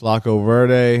 This is Flacco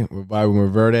Verde. We're vibing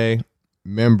with Verde.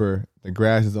 Remember, the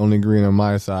grass is only green on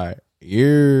my side.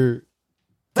 With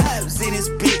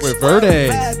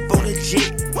Verde.